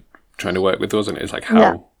modernists were trying to work with, wasn't it? It's like,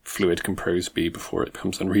 how fluid can prose be before it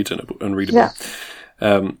becomes unreadable? Yeah.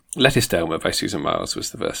 Lettice Delmer by Susan Miles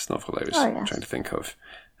was the first novel I was trying to think of.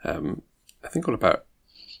 I think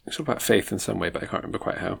it's all about faith in some way, but I can't remember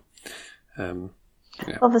quite how.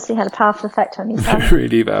 Obviously had a powerful effect on you, Sam.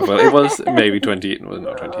 Really bad. Well, it was maybe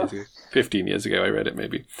 15 years ago I read it,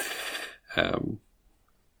 maybe. And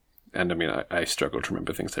I mean, I struggle to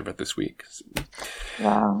remember things I read this week.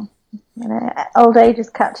 Wow. Old age is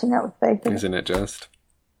catching up with both of us. Isn't it just?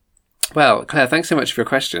 Well, Claire, thanks so much for your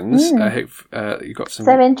questions. I hope you got some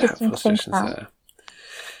interesting suggestions there.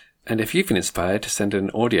 And if you've been inspired to send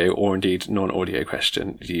an audio or indeed non-audio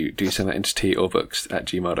question, you do send that into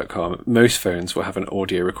teaorbooks@gmail.com. Most phones will have an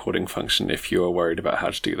audio recording function if you are worried about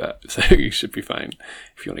how to do that. So you should be fine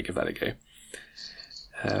if you want to give that a go.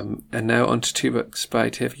 And now on to 2 books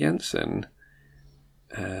by Tove Jansson.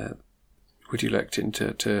 Would you like to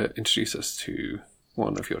introduce us to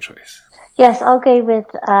one of your choice? Yes, I'll go with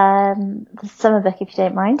the summer book, if you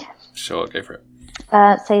don't mind. Sure, go for it.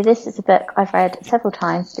 So this is a book I've read several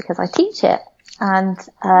times because I teach it, and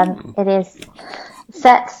it is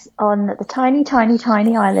set on the tiny, tiny,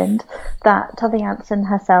 tiny island that Tove Jansson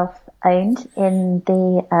herself owned in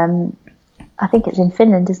the, I think it's in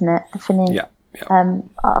Finland, isn't it? The Finnish. Yeah.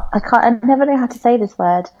 I never know how to say this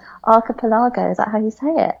word. Archipelago, is that how you say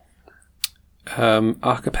it?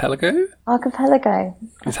 Archipelago? Archipelago.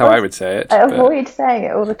 That's how I would say it. I avoid saying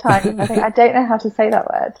it all the time. I don't know how to say that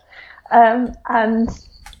word. And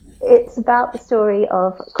it's about the story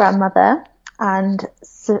of grandmother and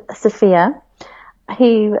Sophia,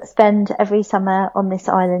 who spend every summer on this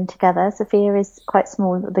island together. Sophia is quite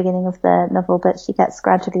small at the beginning of the novel, but she gets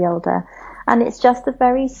gradually older. And it's just a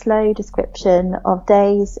very slow description of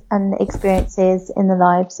days and experiences in the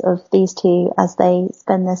lives of these two as they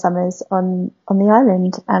spend their summers on the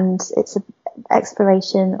island. And it's an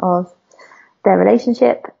exploration of their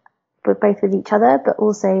relationship, both with each other, but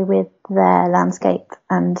also with their landscape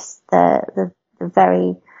and the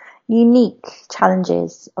very unique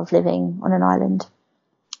challenges of living on an island.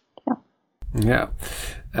 Yeah.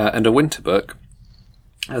 And a winter book,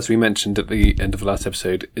 as we mentioned at the end of the last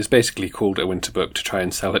episode, is basically called a winter book to try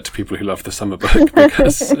and sell it to people who love the summer book,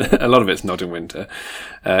 because a lot of it's not in winter.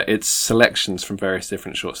 It's selections from various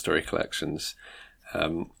different short story collections.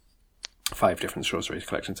 5 different short story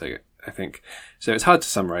collections, I think. So it's hard to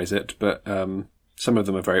summarise it, but some of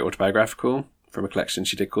them are very autobiographical, from a collection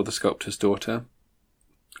she did called The Sculptor's Daughter.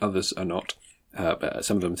 Others are not. But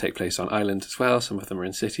some of them take place on islands as well. Some of them are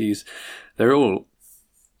in cities. They're all,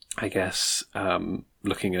 I guess,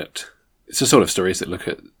 looking at... It's the sort of stories that look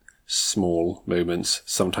at small moments,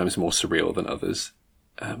 sometimes more surreal than others.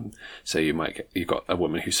 So you've got a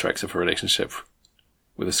woman who strikes up a relationship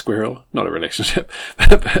with a squirrel. Not a relationship,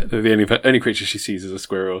 but the only creature she sees is a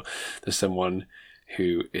squirrel. There's someone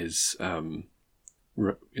who is, in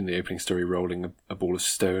the opening story, rolling a ball of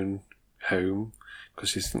stone home because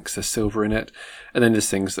she thinks there's silver in it. And then there's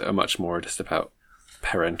things that are much more just about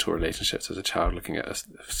parental relationships as a child, looking at a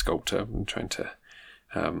sculptor and trying to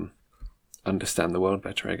understand the world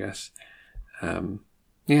better, I guess.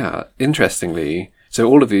 Interestingly, so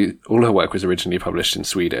all her work was originally published in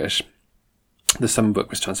Swedish. The summer book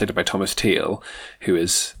was translated by Thomas Teal, who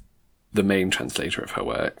is the main translator of her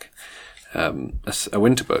work. A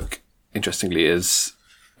winter book, interestingly, is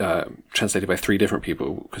translated by 3 different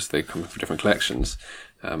people because they come from different collections.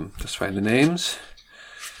 Just find the names.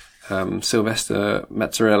 Sylvester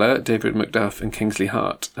Mazzarella, David Macduff, and Kingsley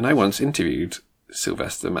Hart. And I once interviewed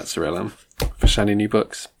Sylvester Mazzarella for Shiny New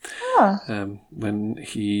Books when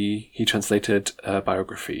he translated a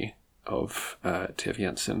biography of Tove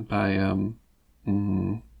Jansson by...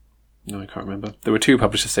 no, I can't remember. There were 2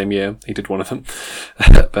 published the same year. He did one of them.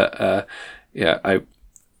 But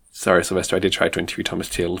sorry, Sylvester, I did try to interview Thomas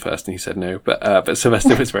Teal first and he said no. But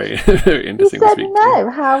Sylvester was very, very interesting to speak to. He said no?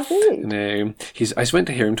 How rude. No. I went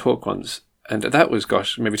to hear him talk once, and that was,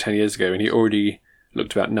 maybe 10 years ago, and he already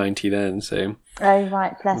looked about 90 then, so... Oh,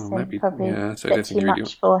 right, bless him. Probably a bit too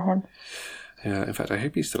much for him. Yeah, in fact, I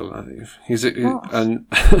hope he's still alive. But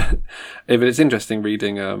it's interesting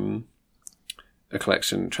reading a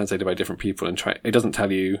collection translated by different people and it doesn't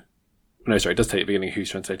tell you... No, sorry, it does tell you at the beginning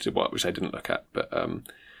who's translated what, which I didn't look at, but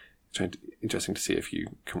interesting to see if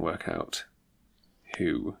you can work out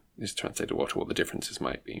who is translated what or what the differences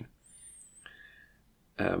might be.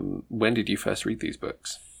 When did you first read these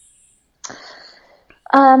books?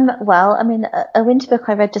 Well, I mean, a winter book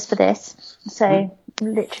I read just for this, so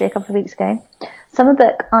literally a couple of weeks ago. Summer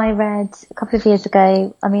book I read a couple of years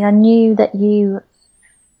ago. I mean, I knew that you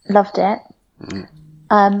loved it.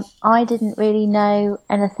 I didn't really know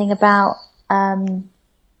anything about her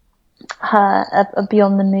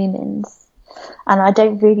Beyond the Moomins. And I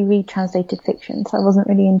don't really read translated fiction, so I wasn't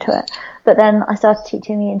really into it. But then I started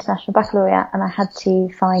teaching the International Baccalaureate, and I had to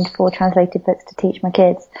find 4 translated books to teach my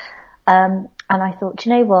kids. And I thought, do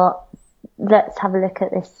you know what? Let's have a look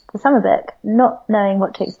at this, the summer book, not knowing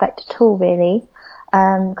what to expect at all, really.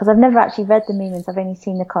 Because I've never actually read the Moomins, I've only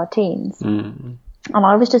seen the cartoons. Mm. And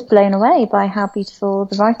I was just blown away by how beautiful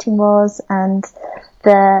the writing was, and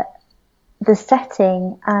the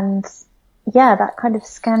setting, and that kind of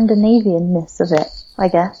Scandinavian-ness of it, I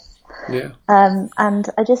guess. Yeah. And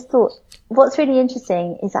I just thought, what's really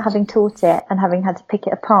interesting is that having taught it and having had to pick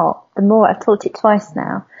it apart, the more I've taught it twice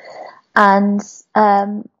now, and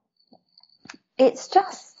it's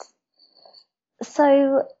just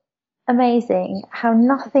so amazing how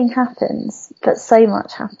nothing happens, but so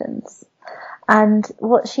much happens. And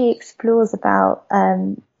what she explores about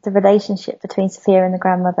the relationship between Sophia and the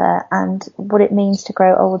grandmother, and what it means to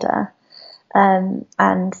grow older, and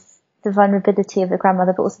the vulnerability of the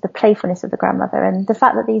grandmother, but also the playfulness of the grandmother, and the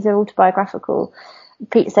fact that these are autobiographical.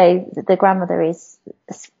 So the grandmother is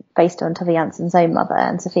based on Tove Jansson's own mother,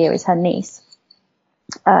 and Sophia is her niece.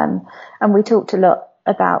 And we talked a lot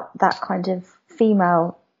about that kind of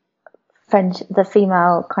female friendship, the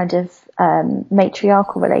female kind of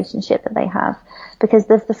matriarchal relationship that they have, because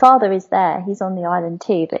the father is there, he's on the island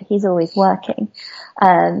too, but he's always working.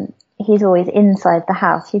 He's always inside the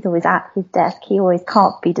house, he's always at his desk, he always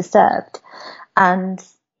can't be disturbed. And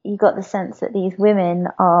you got the sense that these women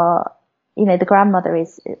are, the grandmother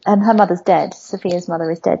is, and her mother's dead, Sophia's mother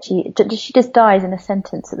is dead. She just dies in a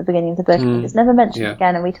sentence at the beginning of the book. It's never mentioned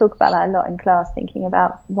again, and we talk about that a lot in class, thinking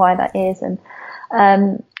about why that is.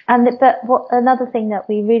 But what another thing that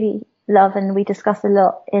we really love, and we discuss a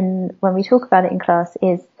lot when we talk about it in class,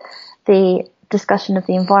 is the discussion of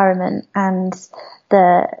the environment and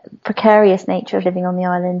the precarious nature of living on the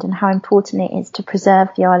island, and how important it is to preserve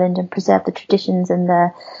the island and preserve the traditions and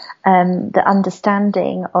the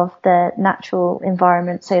understanding of the natural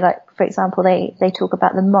environment. So, like, for example, they talk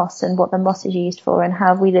about the moss and what the moss is used for, and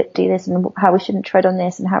how we do this, and how we shouldn't tread on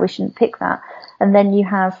this, and how we shouldn't pick that. And then you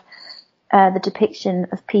have the depiction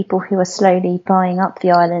of people who are slowly buying up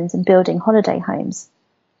the islands and building holiday homes,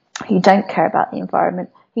 who don't care about the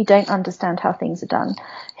environment, who don't understand how things are done,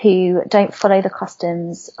 who don't follow the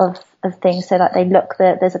customs of things. So, like,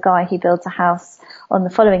 there's a guy who builds a house on the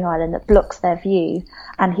following island that blocks their view,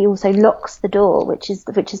 and he also locks the door, which is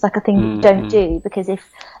like a thing you don't do, because if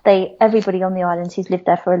everybody on the island who's lived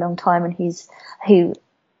there for a long time and who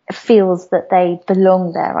feels that they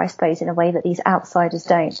belong there, I suppose, in a way that these outsiders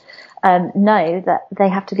don't, know that they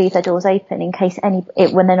have to leave their doors open in case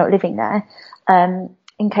when they're not living there,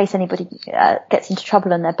 in case anybody gets into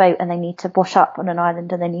trouble on their boat and they need to wash up on an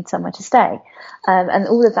island and they need somewhere to stay. And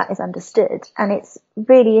all of that is understood. And it's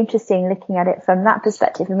really interesting looking at it from that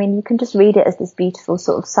perspective. I mean, you can just read it as this beautiful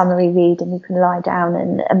sort of summary read, and you can lie down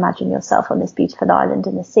and imagine yourself on this beautiful island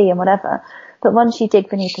in the sea and whatever. But once you dig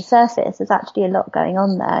beneath the surface, there's actually a lot going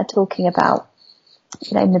on there, talking about,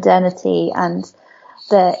 modernity and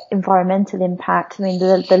the environmental impact. I mean,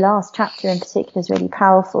 the last chapter in particular is really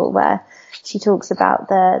powerful, where she talks about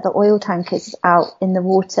the oil tankers out in the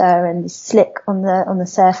water and the slick on the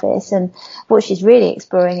surface. And what she's really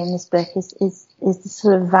exploring in this book is the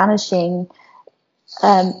sort of vanishing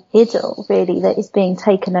idyll, really, that is being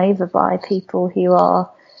taken over by people who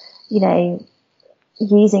are,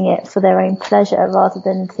 using it for their own pleasure rather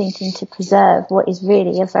than thinking to preserve what is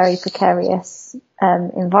really a very precarious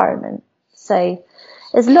environment. So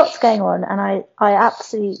there's lots going on, and I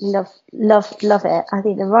absolutely love it. I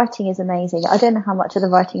think the writing is amazing. I don't know how much of the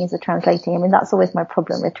writing is the translating. I mean, that's always my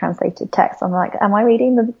problem with translated text. I'm like, am I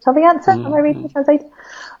reading the Tove Jansson? Am I reading the translated?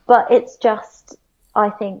 But it's just, I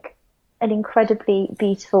think, an incredibly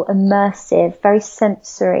beautiful, immersive, very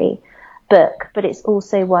sensory book, but it's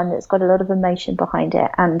also one that's got a lot of emotion behind it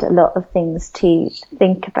and a lot of things to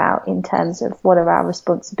think about in terms of what are our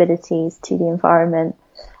responsibilities to the environment,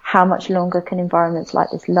 how much longer can environments like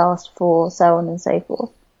this last for, so on and so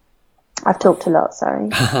forth. I've talked a lot, sorry.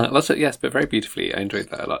 Yes, but very beautifully. I enjoyed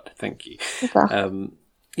that a lot. Thank you.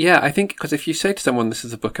 I think, because if you say to someone this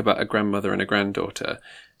is a book about a grandmother and a granddaughter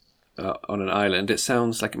on an island, it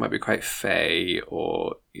sounds like it might be quite fey,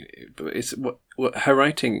 or but it's what her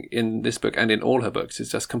writing in this book and in all her books is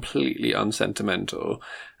just completely unsentimental,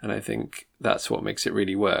 and I think that's what makes it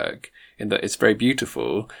really work, in that it's very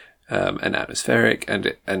beautiful and atmospheric,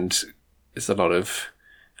 and it's a lot of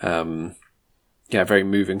very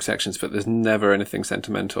moving sections, but there's never anything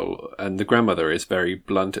sentimental. And the grandmother is very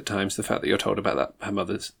blunt at times. The fact that you're told about the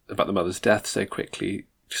mother's death so quickly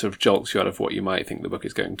sort of jolts you out of what you might think the book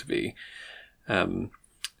is going to be.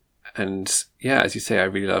 And yeah, as you say, I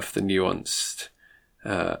really love the nuanced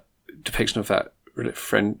depiction of that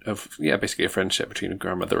basically a friendship between a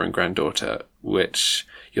grandmother and granddaughter, which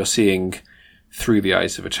you're seeing through the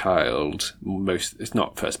eyes of a child. It's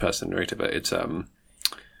not first person narrated, but it's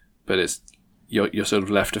you're sort of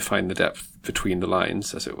left to find the depth between the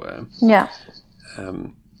lines, as it were. Yeah.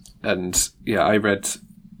 And yeah, I read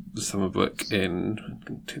the summer book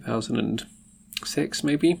in 2006,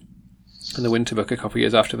 maybe, and the winter book a couple of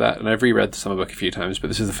years after that. And I've reread the summer book a few times, but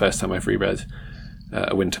this is the first time I've reread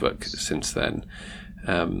a winter book since then.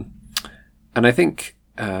 And I think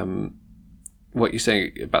what you're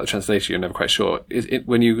saying about the translation, you're never quite sure.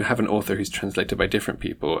 When you have an author who's translated by different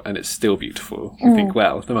people and it's still beautiful, you think,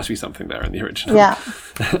 well, there must be something there in the original. Yeah.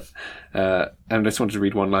 And I just wanted to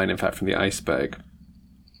read one line, in fact, from The Iceberg,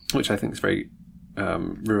 which I think is very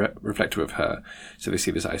reflective of her. So they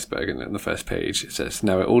see this iceberg, and on the first page it says,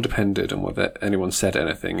 "Now it all depended on whether anyone said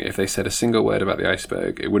anything. If they said a single word about the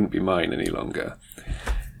iceberg, it wouldn't be mine any longer."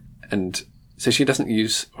 And so she doesn't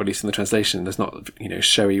use, or at least in the translation, there's not,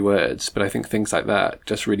 showy words, but I think things like that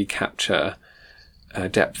just really capture a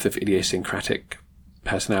depth of idiosyncratic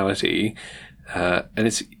personality. And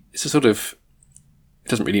it's a sort of, it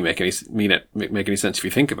doesn't really make any sense if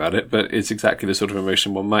you think about it, but it's exactly the sort of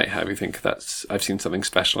emotion one might have. You think I've seen something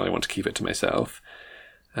special and I want to keep it to myself.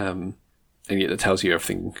 And yet that tells you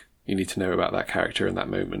everything you need to know about that character in that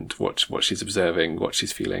moment, what she's observing, what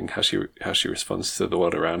she's feeling, how she responds to the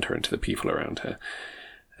world around her and to the people around her.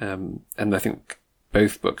 And I think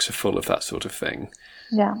both books are full of that sort of thing.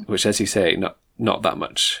 Yeah. Which, as you say, not that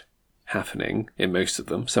much happening in most of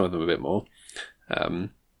them. Some of them a bit more. I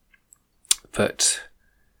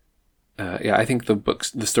think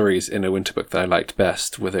the stories in a winter book that I liked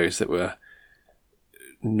best were those that were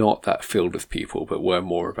not that filled with people, but were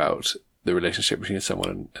more about the relationship between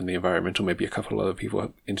someone and the environment, or maybe a couple of other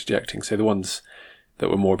people interjecting. So the ones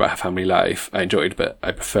that were more about her family life I enjoyed, but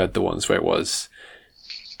I preferred the ones where it was,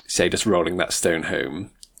 say, just rolling that stone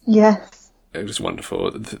home. Yes. It was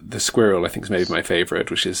wonderful. The Squirrel, I think, is maybe my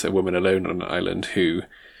favourite, which is a woman alone on an island who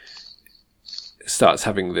starts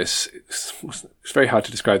having this... It's very hard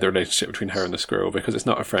to describe the relationship between her and the squirrel, because it's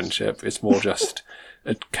not a friendship. It's more just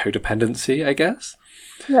a codependency, I guess.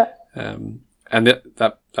 Yeah. And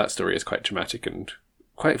that story is quite dramatic and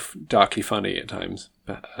quite darkly funny at times.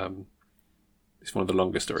 But it's one of the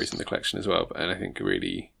longest stories in the collection as well. And I think a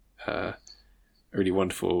really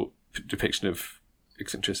wonderful depiction of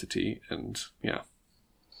eccentricity. And yeah.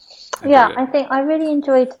 I think I really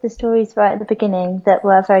enjoyed the stories right at the beginning that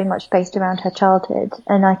were very much based around her childhood,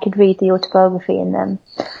 and I could read the autobiography in them.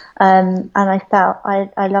 And I felt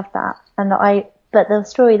I loved that. But the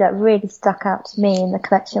story that really stuck out to me in the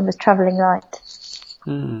collection was Travelling Light,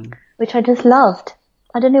 which I just loved.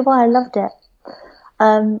 I don't know why I loved it.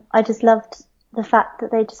 I just loved the fact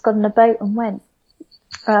that they just got on a boat and went.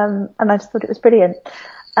 And I just thought it was brilliant.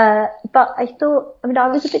 But I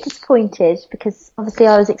was a bit disappointed, because obviously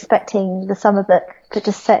I was expecting the summer book to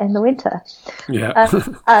just set in the winter. Yeah.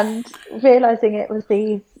 And realising it was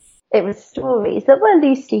stories that were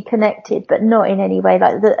loosely connected, but not in any way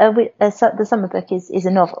like the summer book is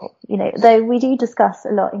a novel. Though we do discuss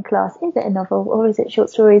a lot in class, is it a novel or is it short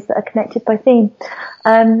stories that are connected by theme?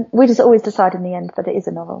 We just always decide in the end that it is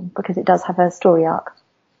a novel, because it does have a story arc.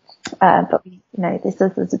 But this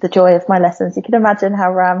is the joy of my lessons. You can imagine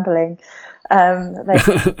how rambling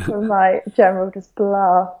my general just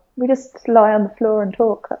blah. We just lie on the floor and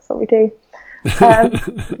talk. That's what we do.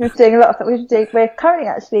 We're doing a lot of that. We're currently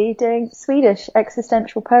actually doing Swedish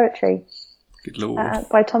existential poetry. Good Lord.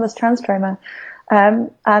 By Thomas Tranströmer.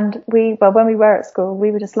 And when we were at school,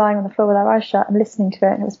 we were just lying on the floor with our eyes shut and listening to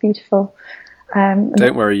it, and it was beautiful.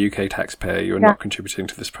 Don't worry, UK taxpayer, you are not contributing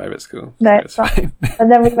to this private school. No, it's fine. And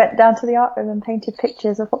then we went down to the art room and painted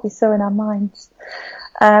pictures of what we saw in our minds.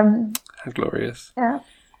 How glorious. Yeah.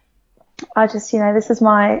 I just, this is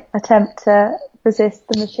my attempt to resist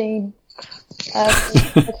the machine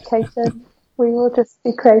of education. We will just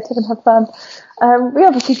be creative and have fun. We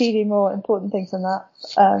obviously do more important things than that.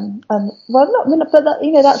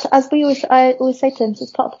 That's, as I always say to them,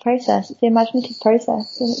 it's part of the process. It's the imaginative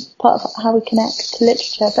process, and it's part of how we connect to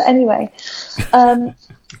literature. But anyway, I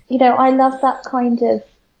love that kind of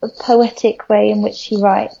poetic way in which she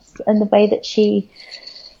writes, and the way that she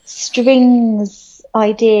strings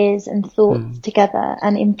ideas and thoughts together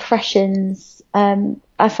and impressions.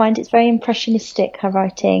 I find it's very impressionistic, her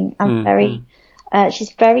writing, and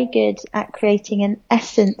she's very good at creating an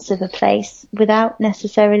essence of a place without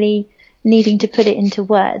necessarily needing to put it into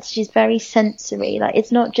words. She's very sensory. Like,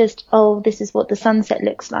 it's not just, this is what the sunset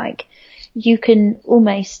looks like. You can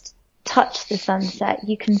almost touch the sunset,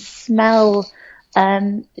 you can smell,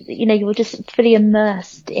 you're just fully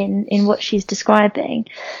immersed in what she's describing.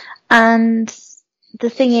 And the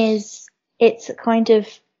thing is, it's kind of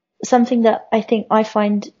something that I think I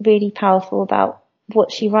find really powerful about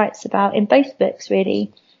what she writes about in both books,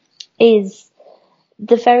 really, is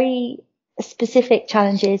the very specific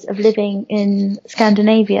challenges of living in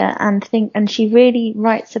Scandinavia, and she really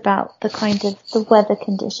writes about the kind of the weather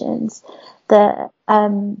conditions, the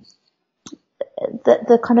kind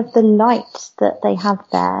of the light that they have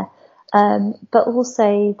there, but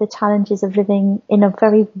also the challenges of living in a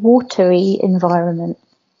very watery environment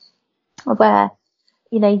where,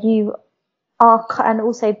 you are, and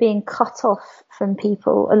also being cut off from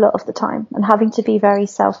people a lot of the time and having to be very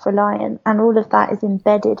self-reliant, and all of that is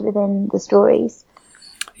embedded within the stories.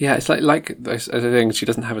 Yeah, it's like I think she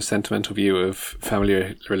doesn't have a sentimental view of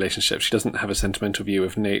family relationships. She doesn't have a sentimental view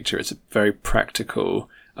of nature. It's a very practical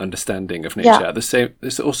understanding of nature. Yeah. The same,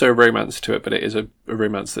 there's also a romance to it, but it is a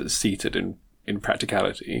romance that's seated in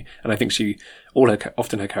practicality. And I think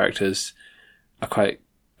often her characters are quite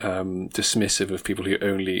dismissive of people who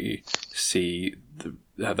only see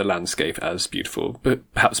the landscape as beautiful,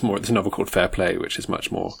 but perhaps more. There's a novel called Fair Play, which is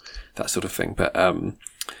much more that sort of thing. But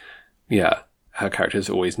her characters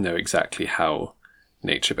always know exactly how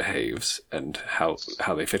nature behaves and how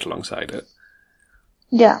they fit alongside it.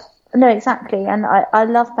 Yeah, no, exactly. And I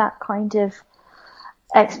love that kind of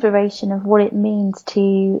exploration of what it means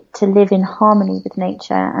to live in harmony with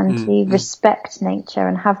nature and to respect nature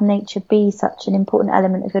and have nature be such an important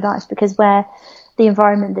element of your life, because where the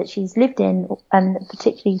environment that she's lived in, and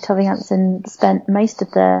particularly Tove Jansson spent most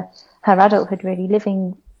of her adulthood really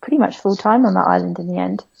living pretty much full time on that island in the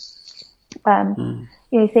end.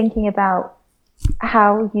 Thinking about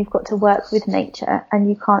how you've got to work with nature and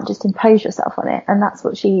you can't just impose yourself on it. And that's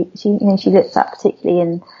what she looks at, particularly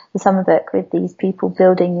in the summer book, with these people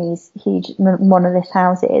building these huge monolith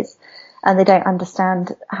houses, and they don't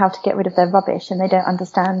understand how to get rid of their rubbish, and they don't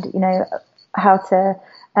understand, how to,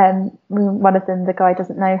 one of them, the guy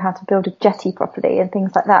doesn't know how to build a jetty properly and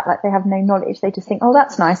things like that. Like, they have no knowledge. They just think, oh,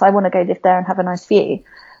 that's nice, I want to go live there and have a nice view,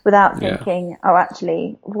 without thinking, oh,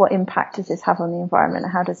 actually, what impact does this have on the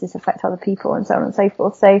environment? How does this affect other people, and so on and so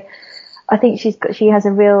forth. So I think she had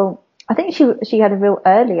a real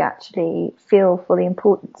early actually feel for the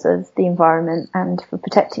importance of the environment and for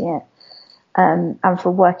protecting it, and for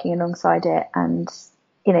working alongside it. And,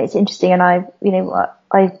 it's interesting. And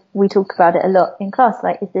we talk about it a lot in class.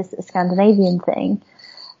 Like, is this a Scandinavian thing?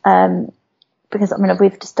 Because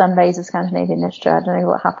we've just done loads of Scandinavian literature. I don't know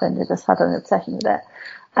what happened. I just had an obsession with it.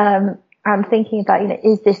 I'm thinking about,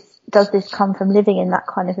 does this come from living in that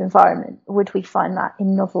kind of environment? Would we find that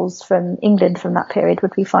in novels from England from that period?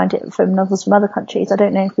 Would we find it from novels from other countries? I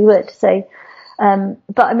don't know if we would. So,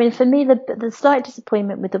 but for me, the slight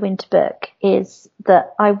disappointment with the Winter book is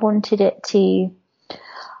that I wanted it to,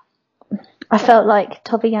 I felt like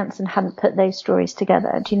Tove Jansson hadn't put those stories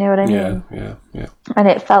together. Do you know what I mean? Yeah. And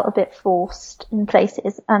it felt a bit forced in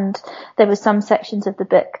places. And there were some sections of the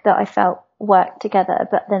book that I felt worked together,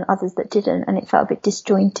 but then others that didn't, and it felt a bit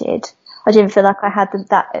disjointed. I didn't feel like I had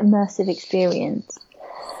that immersive experience.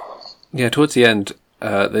 Yeah, towards the end,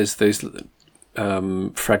 there's those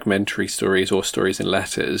fragmentary stories or stories in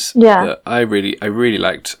letters that I really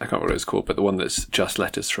liked. I can't remember what it was called, but the one that's just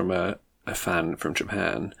letters from a fan from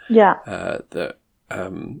Japan. That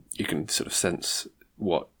you can sort of sense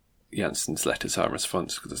what Jansson's letters are in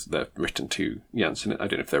response, because they're written to Jansson. I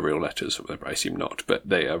don't know if they're real letters, or I assume not, but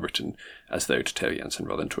they are written as though to Tove Jansson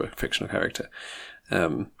rather than to a fictional character.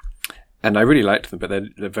 And I really liked them, but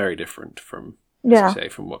they're very different from, as you say,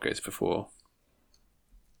 from what goes before.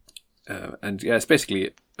 And it's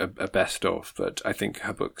basically a best of, but I think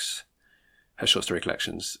her short story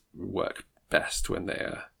collections work best when they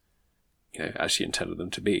are, as she intended them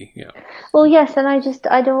to be. Well, yes, and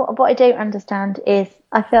what I don't understand is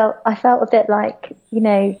I felt a bit like,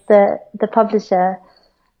 the publisher,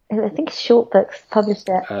 I think Short Books published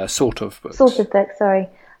it. Sort of Books, sorry.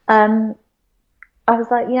 I was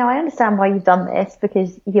like, I understand why you've done this,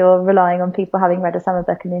 because you're relying on people having read the summer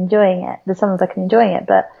book and enjoying it,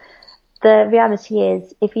 but the reality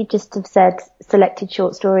is, if you just have said selected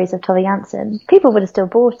short stories of Tove Jansson, people would have still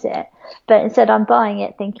bought it. But instead, I'm buying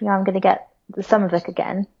it thinking I'm going to get the summer book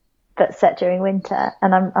again, but set during winter,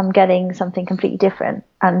 and I'm getting something completely different,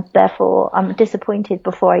 and therefore I'm disappointed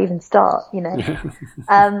before I even start,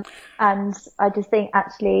 And I just think,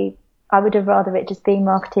 actually, I would have rather it just being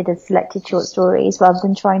marketed as selected short stories rather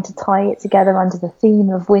than trying to tie it together under the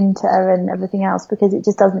theme of winter and everything else, because it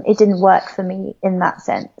didn't work for me in that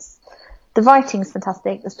sense. The writing's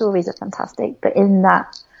fantastic, the stories are fantastic, but in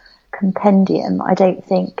that compendium, I don't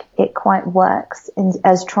think it quite works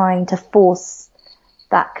as trying to force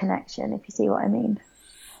that connection, if you see what I mean.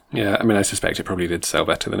 Yeah, I mean, I suspect it probably did sell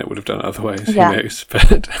better than it would have done otherwise. Yeah. Who knows?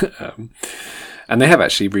 But and they have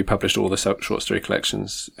actually republished all the short story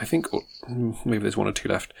collections. I think maybe there's one or two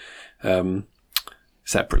left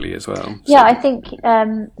separately as well. Yeah, I think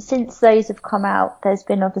since those have come out, there's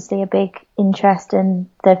been obviously a big interest, and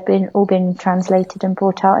they've all been translated and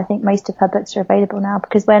brought out. I think most of her books are available now,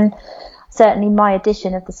 because certainly my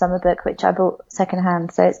edition of the summer book, which I bought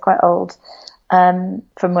secondhand, so it's quite old,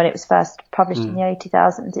 from when it was first published in the early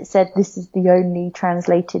 2000s, it said this is the only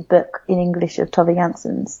translated book in English of Tove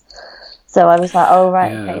Jansson's. So I was like, oh,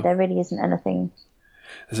 right, okay, there really isn't anything.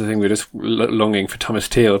 That's the thing, we're just longing for Thomas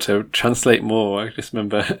Teal to translate more. I just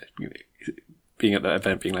remember being at that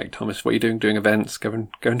event being like, Thomas, what are you doing events? Go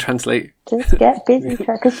and translate. Just get busy.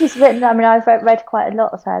 Because she's written, I mean, I've read quite a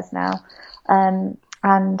lot of hers now.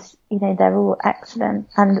 And, you know, they're all excellent.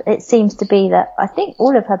 And it seems to be that I think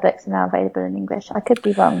all of her books are now available in English. I could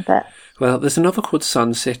be wrong, but... Well, there's a novel called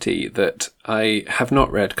Sun City that I have not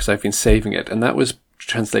read because I've been saving it. And that was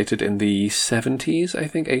translated in the 70s, I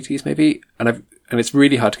think, 80s maybe. And it's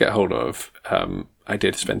really hard to get hold of. I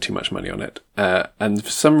did spend too much money on it. And for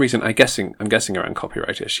some reason, I'm guessing around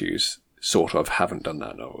copyright issues, sort of haven't done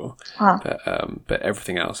that novel. But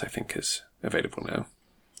everything else I think is available now.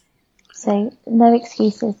 So, no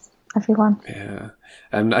excuses, everyone. Yeah.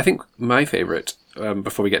 And I think my favourite,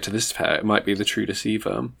 before we get to this pair, it might be The True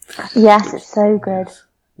Deceiver. Yes, it's so good.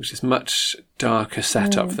 Which is much darker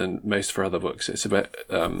setup than most of her other books. It's about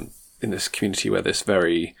in this community where this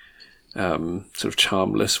very sort of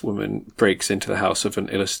charmless woman breaks into the house of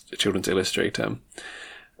a children's illustrator,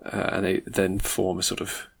 and they then form a sort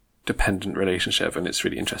of dependent relationship, and it's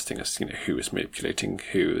really interesting as you know who is manipulating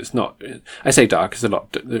who is not. I say dark is a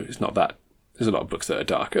lot. It's not that there's a lot of books that are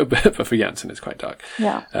darker, but for Jansson it's quite dark.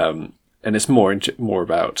 Yeah. And it's more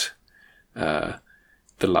about the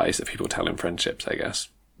lies that people tell in friendships, I guess.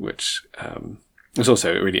 Which it's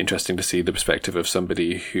also really interesting to see the perspective of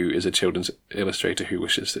somebody who is a children's illustrator who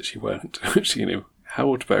wishes that she weren't. Which you know, how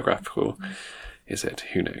autobiographical is it?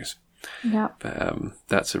 Who knows? Yeah. But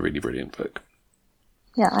that's a really brilliant book.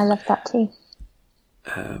 Yeah, I love that too.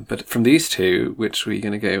 But from these two, which were you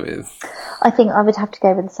going to go with? I think I would have to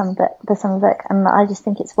go with the summer book, and I just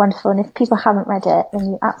think it's wonderful. And if people haven't read it, then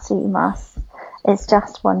you absolutely must. It's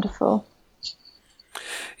just wonderful.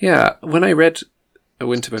 Yeah, when I read A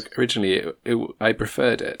Winter Book originally, I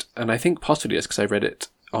preferred it, and I think possibly it's because I read it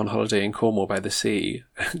on holiday in Cornwall by the sea.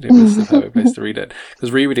 It was the perfect place to read it.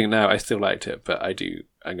 Because rereading it now, I still liked it, but I'm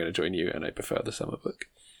going to join you, and I prefer the summer book.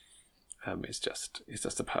 It's just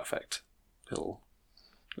a perfect little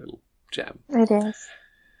gem. It is.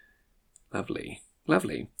 Lovely.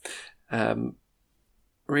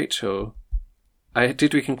 Rachel,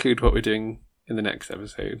 did we conclude what we're doing in the next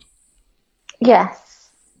episode? Yes.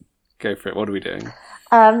 Go for it. What are we doing?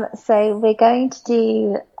 So we're going to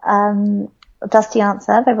do Dusty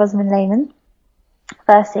Answer by Rosamund Lehmann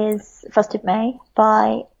versus Frosted May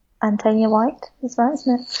by Antonia White. That's right,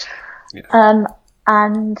 isn't it? Yeah.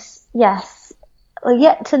 And yes, we're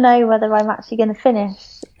yet to know whether I'm actually going to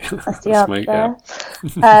finish Dusty Answer.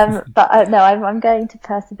 But no, I'm going to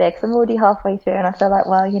persevere because I'm already halfway through, and I feel like,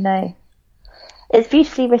 well, you know, it's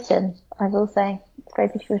beautifully written. I will say it's very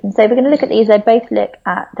beautifully written. So we're going to look at these. They're both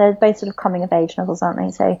sort of coming of age novels, aren't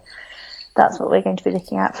they? So that's what we're going to be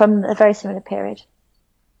looking at from a very similar period.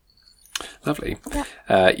 Lovely.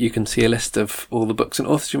 Yeah. You can see a list of all the books and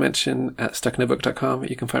authors you mentioned at stuckinabook.com.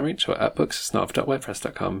 You can find Rachel at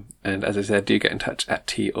booksnarf.wordpress.com. And as I said, do get in touch at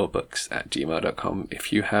teaorbooks@gmail.com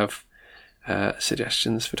if you have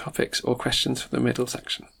suggestions for topics or questions for the middle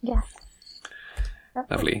section. Yes.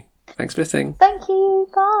 Lovely. Thanks for listening. Thank you.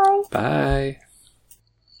 Bye. Bye.